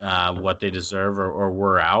what they deserve or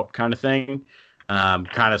we're out kind of thing,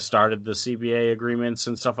 kind of started the CBA agreements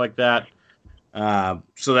and stuff like that.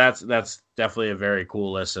 So that's definitely a very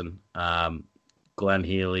cool listen. Glenn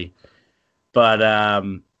Healy. But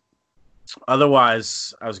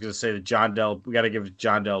Otherwise, I was going to say that we got to give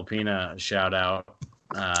John Del Pina a shout out.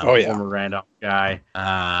 Former Randolph guy.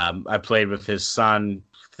 I played with his son,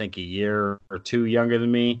 I think a year or two younger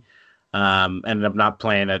than me. Ended up not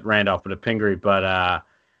playing at Randolph, but at Pingree. But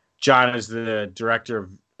John is the director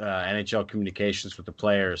of NHL communications with the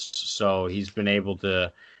players, so he's been able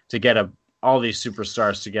to get all these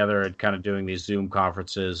superstars together and kind of doing these Zoom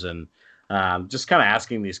conferences and just kind of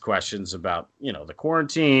asking these questions about the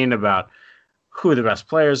quarantine, about who the best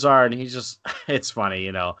players are, and it's funny,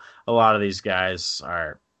 a lot of these guys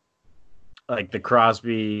are like the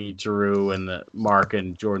Crosby, Giroux, and the Mark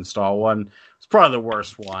and Jordan Staal one. It's probably the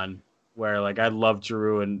worst one. Where like I love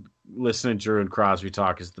Giroux and listening to Giroux and Crosby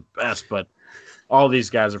talk is the best, but all these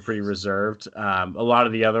guys are pretty reserved. A lot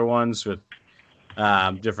of the other ones with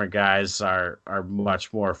different guys are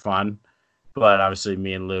much more fun. But obviously,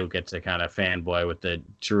 me and Lou get to kind of fanboy with the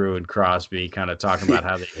Giroux and Crosby, kind of talking about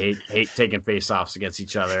how they hate taking face-offs against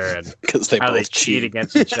each other and how they cheat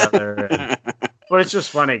against each other. But it's just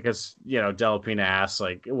funny because Del Pina asks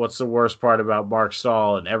like, "What's the worst part about Mark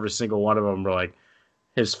Staal?" And every single one of them were like,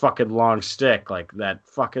 "His fucking long stick, like that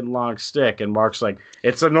fucking long stick." And Mark's like,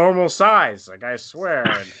 "It's a normal size, like I swear."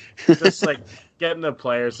 And just like getting the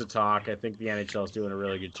players to talk. I think the NHL is doing a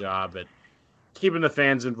really good job at keeping the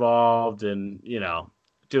fans involved and,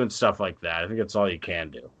 doing stuff like that. I think that's all you can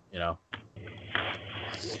do,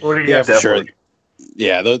 What do you for sure.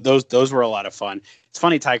 Yeah, those were a lot of fun. It's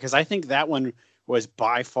funny, Ty, because I think that one was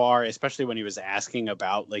by far, especially when he was asking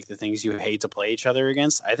about like the things you hate to play each other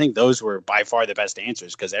against. I think those were by far the best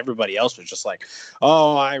answers because everybody else was just like,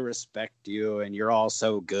 "Oh, I respect you and you're all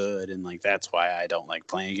so good. And like, that's why I don't like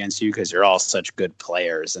playing against you because you're all such good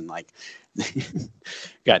players." And like,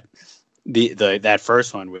 got that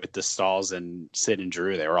first one with the Stalls and Sid and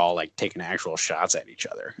Giroux, they were all like taking actual shots at each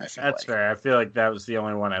other. That's fair. I feel like that was the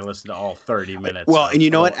only one I listened to all 30 minutes. Well, and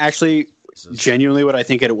you know what? Actually, genuinely, what I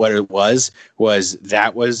think what it was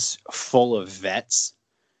that was full of vets,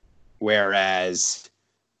 whereas,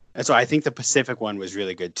 and so I think the Pacific one was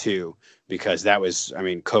really good too because that was,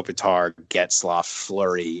 Kopitar, Getzlaf,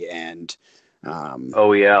 Fleury, and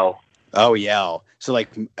OEL. So like,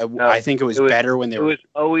 I think it was better when it was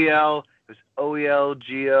OEL. It was OEL,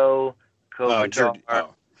 Geo, Kopitar,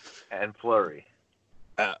 and Fleury.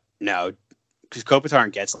 No, because Kopitar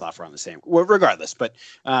and Getzlaf were on the same. Well, regardless, but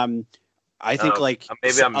I think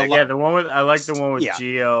maybe I'm the one with I like the one with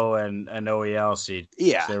Geo and OEL. See,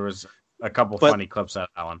 there was a couple funny clips out of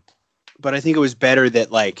that one. But I think it was better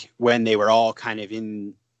that like when they were all kind of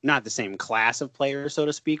in not the same class of players, so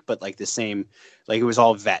to speak, but like the same, like it was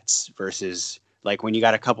all vets versus like when you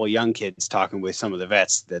got a couple young kids talking with some of the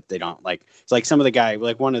vets that they don't like. It's like some of the guy,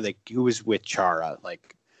 like one of the who was with Chara,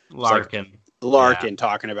 like Larkin.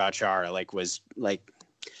 Talking about Chara, like was like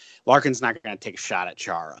Larkin's not going to take a shot at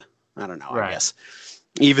Chara. I don't know. Right. I guess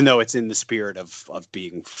even though it's in the spirit of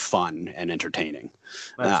being fun and entertaining.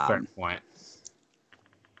 That's a fair point.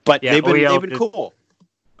 But they've been cool.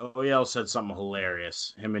 OEL said something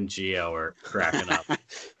hilarious. Him and Gio are cracking up.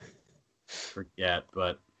 Forget,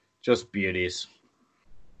 but just beauties.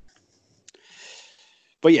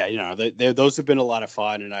 But yeah, those have been a lot of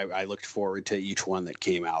fun, and I looked forward to each one that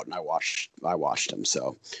came out, and I watched them.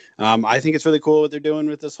 So I think it's really cool what they're doing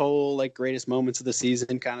with this whole like greatest moments of the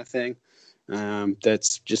season kind of thing.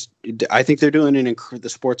 That's just, I think they're doing the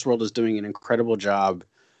sports world is doing an incredible job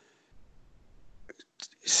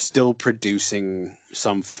still producing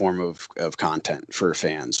some form of content for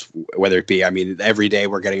fans, whether it be, every day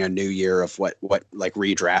we're getting a new year of what like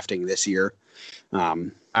redrafting this year.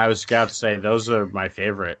 I was about to say those are my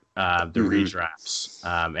favorite, the redrafts.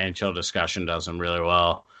 NHL Discussion does them really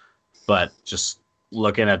well, but just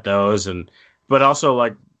looking at those but also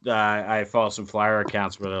like I follow some Flyer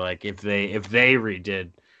accounts where they're like if they redid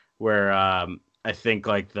where I think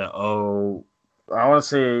like I want to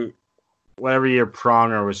say whatever year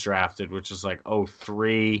Pronger was drafted, which is like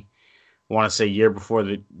 2003, I want to say year before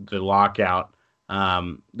the lockout.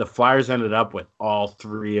 The Flyers ended up with all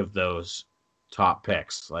three of those top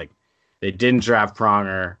picks. Like they didn't draft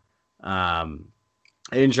Pronger.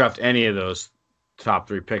 They didn't draft any of those top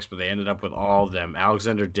three picks, but they ended up with all of them.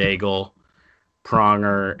 Alexander Daigle,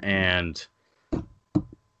 Pronger, and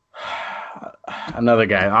another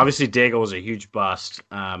guy. Obviously, Daigle was a huge bust.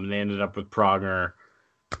 And they ended up with Pronger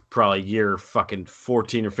probably year fucking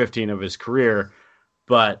 14 or 15 of his career.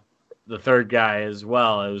 But the third guy as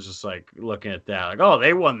well, it was just like looking at that, like, oh,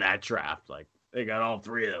 they won that draft. Like they got all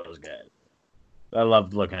three of those guys. I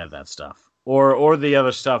loved looking at that stuff. Or the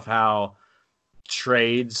other stuff, how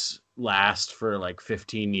trades last for like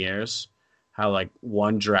 15 years. how like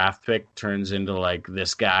one draft pick turns into like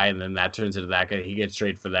this guy, and then that turns into that guy. He gets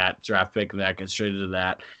traded for that draft pick, and that gets traded to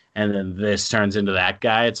that, and then this turns into that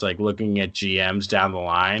guy. It's like looking at GMs down the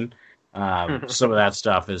line. Some of that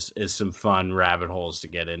stuff is some fun rabbit holes to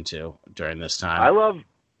get into during this time.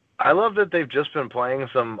 I love that they've just been playing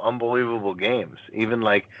some unbelievable games. Even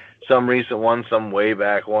like some recent ones, some way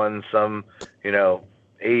back ones, some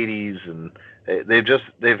 80s, and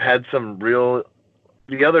they've had some real.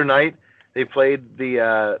 The other night they played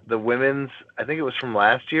the women's. I think it was from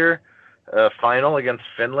last year, final against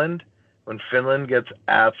Finland. When Finland gets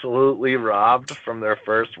absolutely robbed from their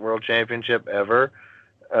first World Championship ever.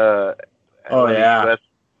 The US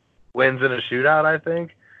wins in a shootout, I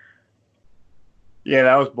think. Yeah,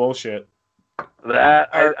 that was bullshit. That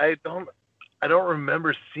I don't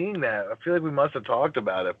remember seeing that. I feel like we must have talked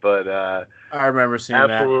about it, but I remember seeing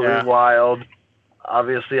absolutely that. Yeah. wild.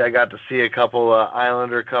 Obviously, I got to see a couple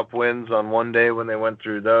Islander Cup wins on one day when they went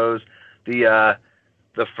through those. The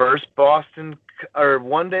first Boston, or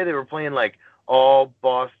one day they were playing like all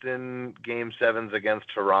Boston Game 7s against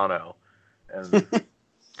Toronto. And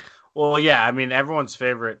well, yeah, I mean everyone's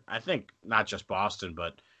favorite. I think not just Boston,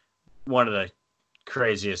 but one of the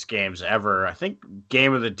craziest games ever. I think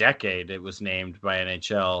game of the decade it was named by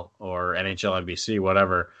NHL or NHL NBC,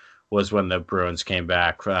 whatever, was when the Bruins came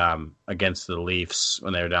back against the Leafs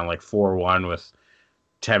when they were down like 4-1 with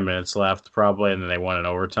 10 minutes left probably, and then they won in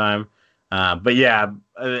overtime. But yeah,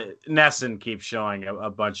 Nesson keeps showing a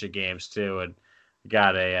bunch of games too, and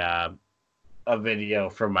got a video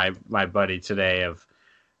from my buddy today of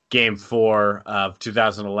Game 4 of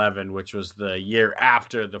 2011, which was the year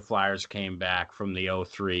after the Flyers came back from the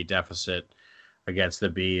 0-3 deficit against the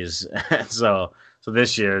Bees. so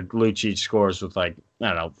this year, Lucic scores with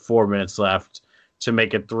 4 minutes left to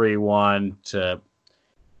make it 3-1 to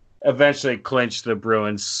eventually clinch the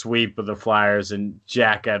Bruins sweep of the Flyers. And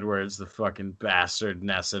Jack Edwards, the fucking bastard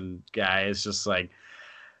Nesson guy, is just like,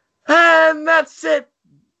 and that's it.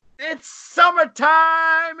 It's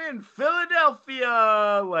summertime in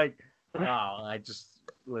Philadelphia. Like, I just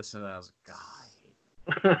listened and I was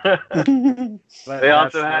like, God. They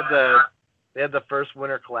also had the first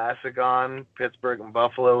Winter Classic on, Pittsburgh and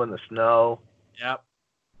Buffalo in the snow. Yep.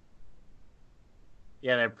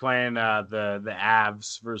 Yeah, they're playing the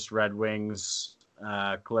Avs versus Red Wings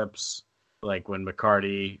clips, like when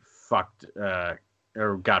McCarty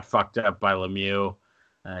got fucked up by Lemieux.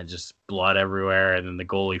 Just blood everywhere, and then the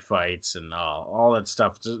goalie fights and all that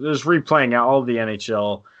stuff. Just replaying all the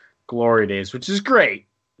NHL glory days, which is great.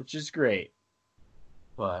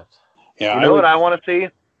 But yeah, what I want to see?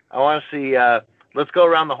 I want to see. Let's go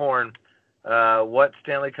around the horn. What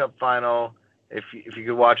Stanley Cup final, if you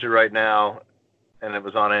could watch it right now, and it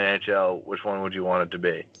was on NHL, which one would you want it to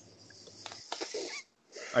be?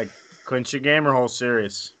 Like clinch a game or whole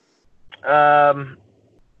series?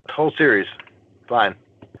 Whole series, fine.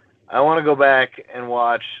 I want to go back and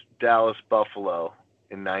watch Dallas Buffalo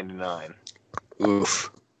in '99. Oof.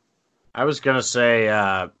 I was gonna say,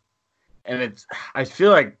 I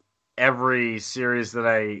feel like every series that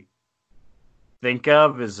I think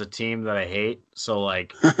of is a team that I hate. So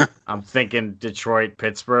like, I'm thinking Detroit,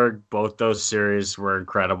 Pittsburgh. Both those series were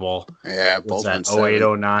incredible. Yeah, both that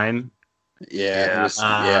 08-09. Yeah.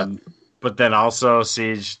 Yeah. But then also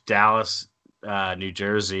Siege, Dallas, New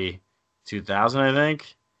Jersey, 2000, I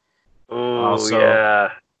think. Oh,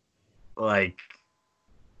 yeah. Like,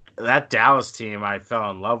 that Dallas team I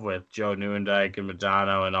fell in love with. Joe Nieuwendyk and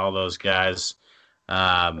Modano and all those guys. Who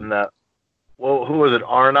was it?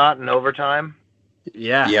 Arnott in overtime?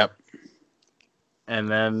 Yeah. Yep. And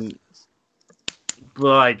then,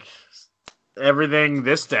 like, everything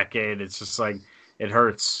this decade, it's just like, it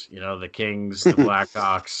hurts. The Kings, the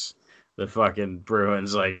Blackhawks, the fucking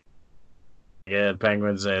Bruins, like, yeah,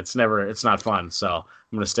 Penguins. It's not fun. So I'm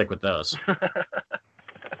going to stick with those.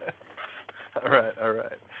 All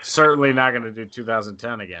right. Certainly not going to do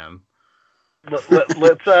 2010 again.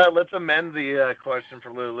 Let's amend the question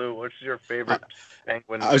for Lulu. What's your favorite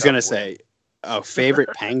Penguin? I was going to say, favorite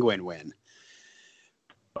Penguin win.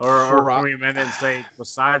 Or can we amend it and say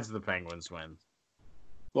besides the Penguins win?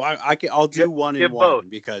 Well, I'll do one and one both.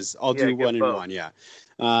 Because I'll do one and both. one. Yeah.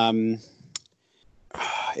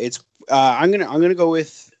 It's I'm gonna go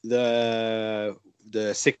with the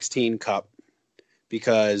 16 Cup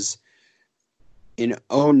because in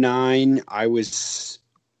 09 I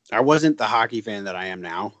wasn't the hockey fan that I am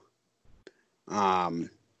now.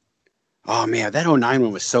 Oh man, that 09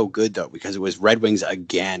 one was so good though because it was Red Wings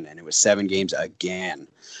again and it was 7 games again.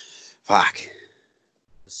 Fuck.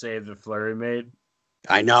 The save that Fleury made.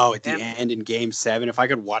 I know at the end in Game 7, if I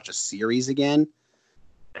could watch a series again.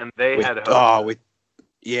 and they had hope.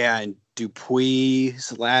 And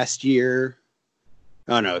Dupuy's last year.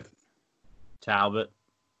 Oh no, Talbot.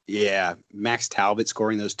 Yeah, Max Talbot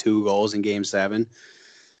scoring those 2 goals in Game 7.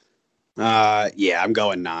 I'm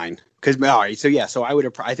going 9. Because all right, so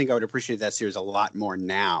I think I would appreciate that series a lot more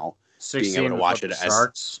now. 16 being able to watch it as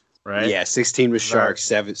Sharks, right? Yeah, 16 was Sharks,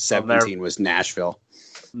 17 was Nashville.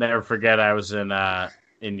 Never forget, I was in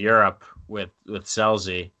Europe with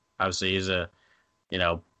Selzy. Obviously, he's a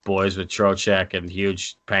boys with Trocheck and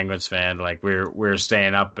huge Penguins fan. Like we were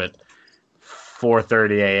staying up at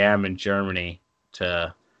 4:30 a.m. in Germany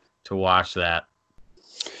to watch that.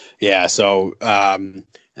 Yeah. So and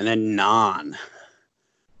then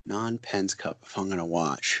non-Pens Cup. If I'm gonna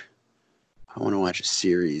watch, I want to watch a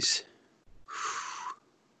series.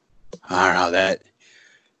 I don't know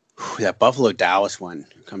that Buffalo Dallas one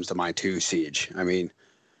comes to mind too. Siege. I mean,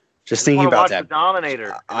 just thinking about that. The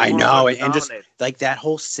Dominator. I know, and just like that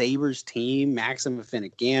whole Sabres team, Maxim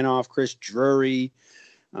Afinogenov, Chris Drury.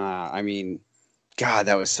 I mean, God,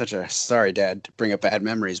 that was such a sorry, Dad, to bring up bad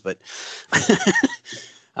memories, but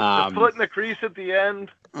the foot in the crease at the end.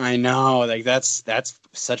 I know, like that's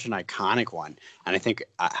such an iconic one, and I think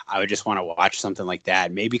I would just want to watch something like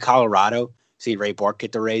that. Maybe Colorado, see Ray Bourque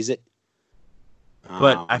get to raise it.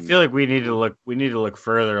 But I feel like we need to look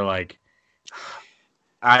further. Like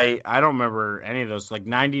I don't remember any of those. Like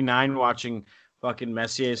 99, watching fucking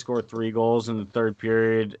Messier score 3 goals in the third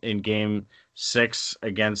period in Game 6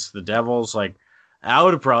 against the Devils. Like I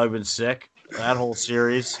would have probably been sick that whole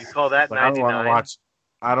series. You call that 99?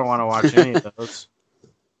 I don't want to watch any of those.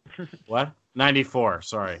 What? 94.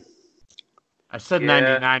 Sorry, I said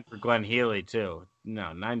 99 for Glenn Healy too.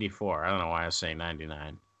 No, 94. I don't know why I was saying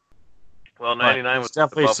 99. Well, 99 was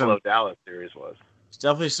definitely the Buffalo Dallas series was. It's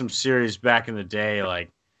definitely some series back in the day. Like,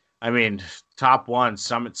 I mean, top 1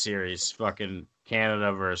 Summit Series, fucking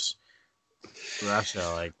Canada versus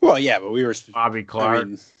Russia. Like, well, yeah, but we were Bobby Clark. I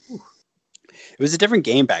mean, it was a different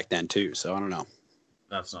game back then too, so I don't know.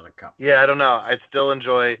 That's not a cup. Yeah, I don't know. I still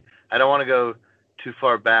enjoy. I don't want to go too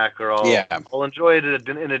far back, or I'll enjoy it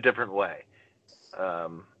in a different way. I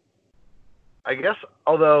guess,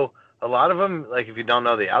 although a lot of them, like if you don't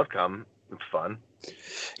know the outcome, it's fun.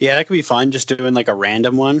 Yeah, that could be fun, just doing like a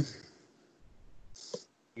random one.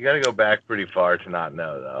 You got to go back pretty far to not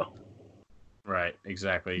know, though. Right,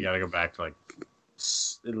 exactly. You got to go back to like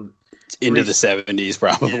into the 70s,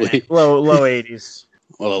 probably. Yeah. Low 80s.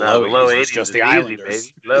 Well, the low 80s was just the easy,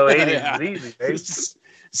 Islanders. Baby. Low 80s is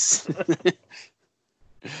easy,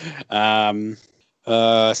 baby.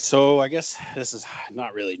 So I guess this is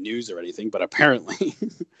not really news or anything, but apparently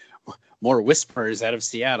more whispers out of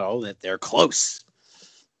Seattle that they're close.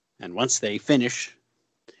 And once they finish,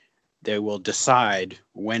 they will decide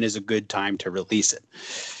when is a good time to release it.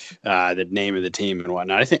 The name of the team and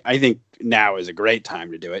whatnot. I think now is a great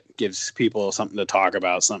time to do it. Gives people something to talk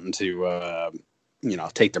about, something to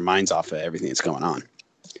take their minds off of everything that's going on.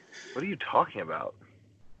 What are you talking about?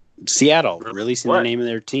 Seattle releasing the name of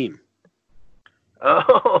their team.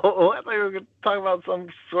 Oh, I thought you were going to talk about some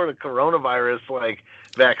sort of coronavirus like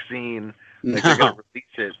vaccine. Like they're going to release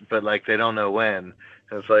it, but like they don't know when.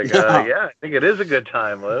 It's like, yeah, I think it is a good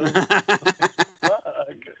time, Lou.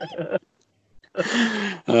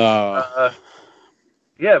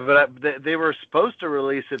 Yeah, but they were supposed to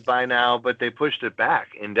release it by now, but they pushed it back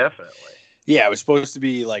indefinitely. Yeah, it was supposed to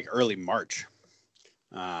be like early March.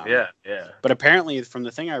 Yeah. But apparently, from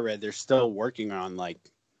the thing I read, they're still working on like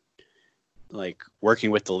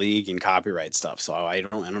working with the league and copyright stuff. So I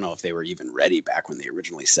don't know if they were even ready back when they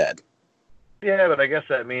originally said. Yeah, but I guess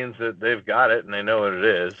that means that they've got it and they know what it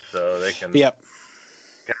is, so they can kind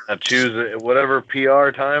of choose whatever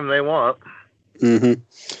PR time they want. Mm-hmm.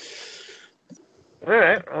 All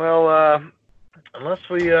right. Well, unless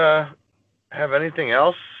we have anything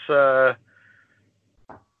else, Ty,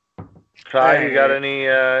 you got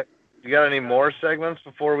any more segments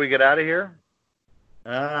before we get out of here?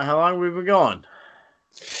 How long have we been going?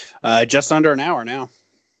 Just under an hour now.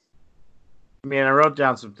 I mean, I wrote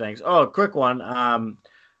down some things. Oh, a quick one.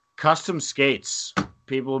 Custom skates.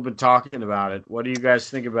 People have been talking about it. What do you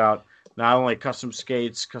guys think about not only custom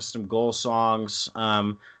skates, custom goal songs,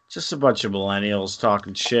 just a bunch of millennials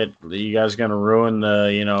talking shit? Are you guys going to ruin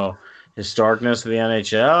the, historicness of the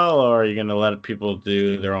NHL, or are you going to let people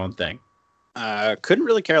do their own thing? Couldn't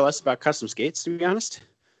really care less about custom skates, to be honest.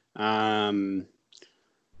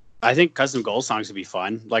 I think custom goal songs would be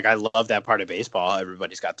fun. Like, I love that part of baseball.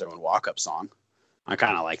 Everybody's got their own walk-up song. I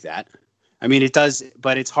kind of like that. I mean, it does,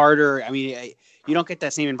 but it's harder. I mean, you don't get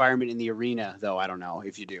that same environment in the arena, though. I don't know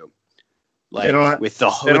if you do. Like, with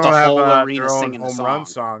the whole arena singing the home song. run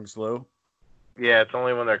songs, Lou. Yeah, it's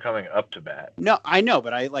only when they're coming up to bat. No, I know,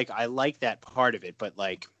 but I like that part of it. But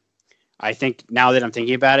like, I think now that I'm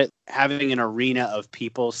thinking about it, having an arena of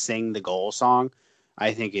people sing the goal song,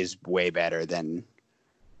 I think is way better than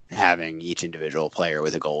having each individual player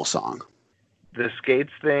with a goal song. The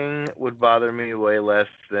skates thing would bother me way less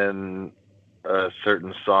than a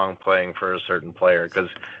certain song playing for a certain player because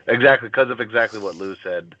of exactly what Lou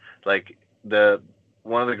said. Like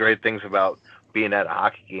one of the great things about being at a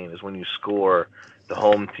hockey game is when you score, the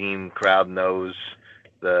home team crowd knows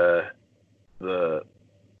the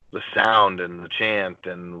sound and the chant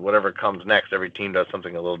and whatever comes next. Every team does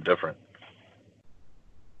something a little different.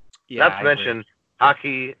 Yeah, Not to mention,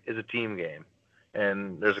 hockey is a team game,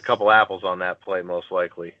 and there's a couple apples on that play most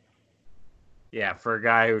likely. Yeah, for a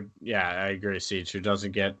guy who, I agree, Siege, who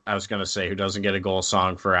doesn't get a goal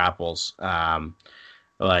song for apples.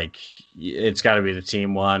 Like, it's got to be the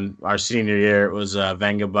team one. Our senior year, it was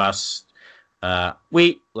Venga Bus.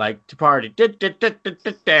 We like to party. Oh,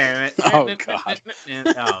 God.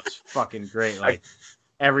 Oh, it's fucking great. Like,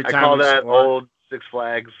 every time I call that old Six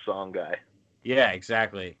Flags song guy. Yeah,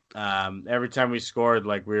 exactly. Every time we scored,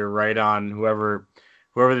 like, we were right on whoever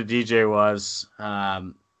the DJ was.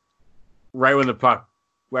 Right when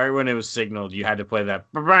it was signaled, you had to play that.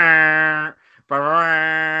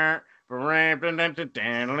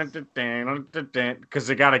 Because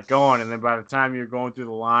they got it going, and then by the time you're going through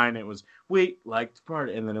the line, it was "We like to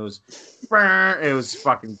party," and then it was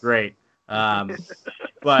fucking great.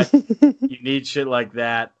 But you need shit like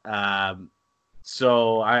that.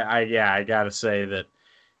 So I gotta say that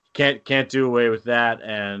can't do away with that.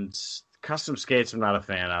 And custom skates, I'm not a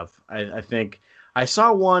fan of. I think I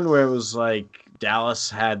saw one where it was like Dallas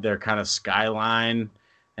had their kind of skyline,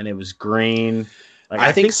 and it was green. Like,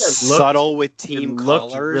 I think subtle with team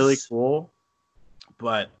colors looked really cool.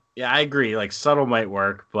 But yeah, I agree. Like, subtle might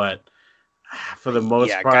work, but for the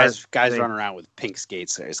most part, guys running around with pink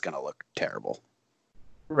skates is gonna look terrible.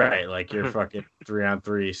 Right, like your fucking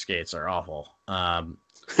 3-on-3 skates are awful. How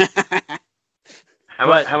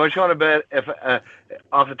much you want to bet if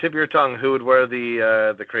off the tip of your tongue who would wear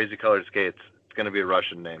the crazy colored skates? It's gonna be a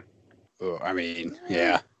Russian name. Oh, I mean,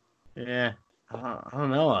 yeah. I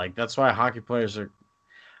don't know. Like, that's why hockey players are.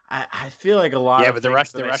 I feel like a lot of but the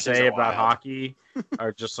Russians say about wild. hockey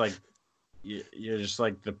are just like you're just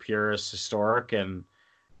like the purest historic, and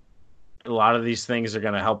a lot of these things are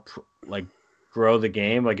gonna help like grow the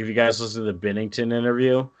game. Like, if you guys listen to the Binnington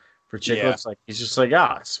interview for Chicklets, like, he's just like,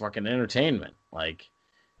 it's fucking entertainment. Like,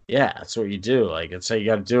 yeah, that's what you do. Like, that's how you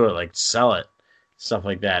got to do it. Like, sell it, stuff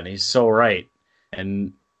like that. And he's so right.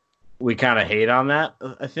 And we kind of hate on that,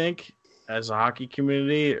 I think, as a hockey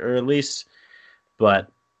community, or at least, but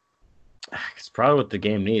it's probably what the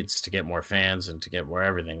game needs to get more fans and to get more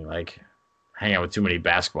everything. Like, hang out with too many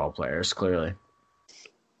basketball players, clearly.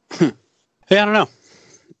 Hey, I don't know.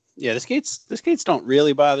 Yeah, the skates don't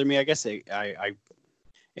really bother me. I guess I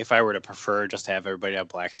if I were to prefer just to have everybody have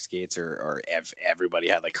black skates or if everybody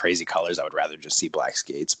had like crazy colors, I would rather just see black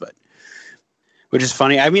skates. But which is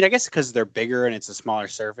funny. I mean, I guess because they're bigger and it's a smaller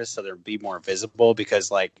surface, so they'll be more visible.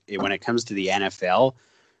 Because like when it comes to the NFL,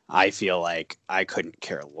 I feel like I couldn't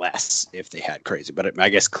care less if they had crazy. But I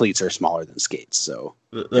guess cleats are smaller than skates, so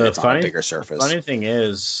it's on a bigger surface. The funny thing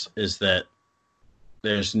is that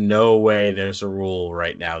there's no way there's a rule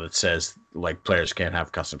right now that says like players can't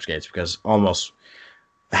have custom skates, because almost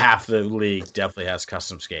half the league definitely has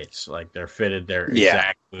custom skates. Like, they're fitted their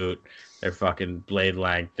exact boot, their fucking blade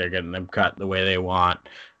length, they're getting them cut the way they want.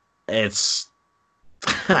 It's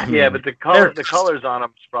but the colors on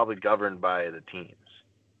them is probably governed by the teams.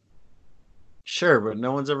 Sure, but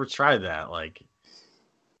no one's ever tried that. Like,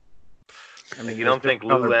 I mean, you don't think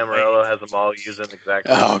Lou Lamoriello has them all using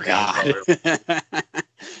exactly? Oh God!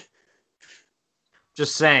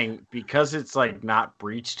 Just saying, because it's like not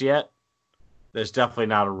breached yet, there's definitely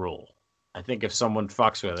not a rule. I think if someone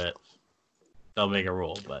fucks with it, they'll make a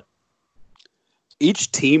rule. But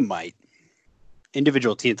each team might.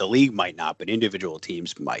 Individual team, the league might not, but individual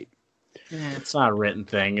teams might. Yeah, it's not a written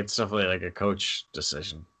thing. It's definitely like a coach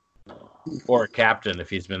decision, or a captain if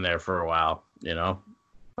he's been there for a while. You know.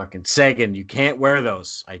 Fucking Sagan, you can't wear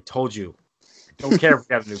those. I told you. I don't care if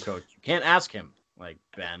we have a new coach. You can't ask him, like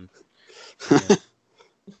Ben.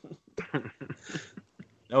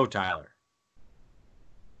 No, Tyler.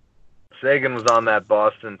 Sagan was on that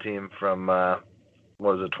Boston team from, what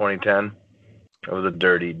was it, 2010? It was a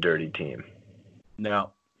dirty, dirty team.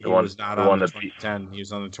 No, he was not on the 2010. He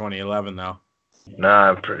was on the 2011, though. Nah,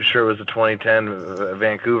 I'm pretty sure it was the 2010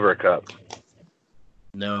 Vancouver Cup.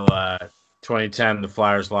 No, 2010, the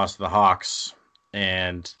Flyers lost to the Hawks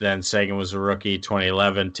and then Seguin was a rookie.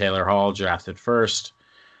 2011, Taylor Hall drafted first.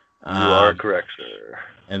 You are correct, sir.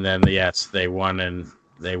 And then they won in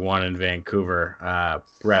Vancouver.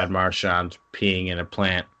 Brad Marchand peeing in a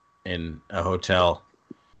plant in a hotel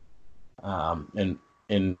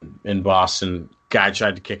in Boston. Guy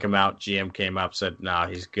tried to kick him out. GM came up, said, "No,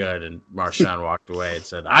 he's good." And Marchand walked away and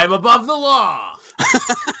said, "I'm above the law."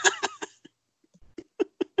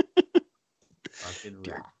 Fucking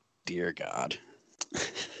dear God.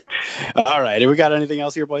 All right. Have we got anything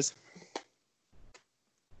else here, boys?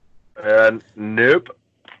 Nope.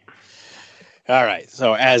 All right.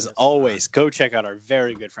 So as always, go check out our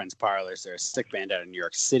very good friends Parlors. They're a sick band out of New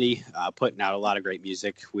York City, putting out a lot of great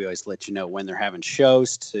music. We always let you know when they're having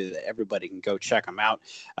shows so that everybody can go check them out.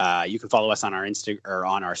 You can follow us on our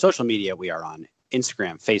on our social media. We are on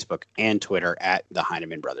Instagram, Facebook, and Twitter at the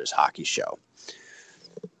Heineman Brothers Hockey Show.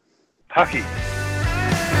 Hockey.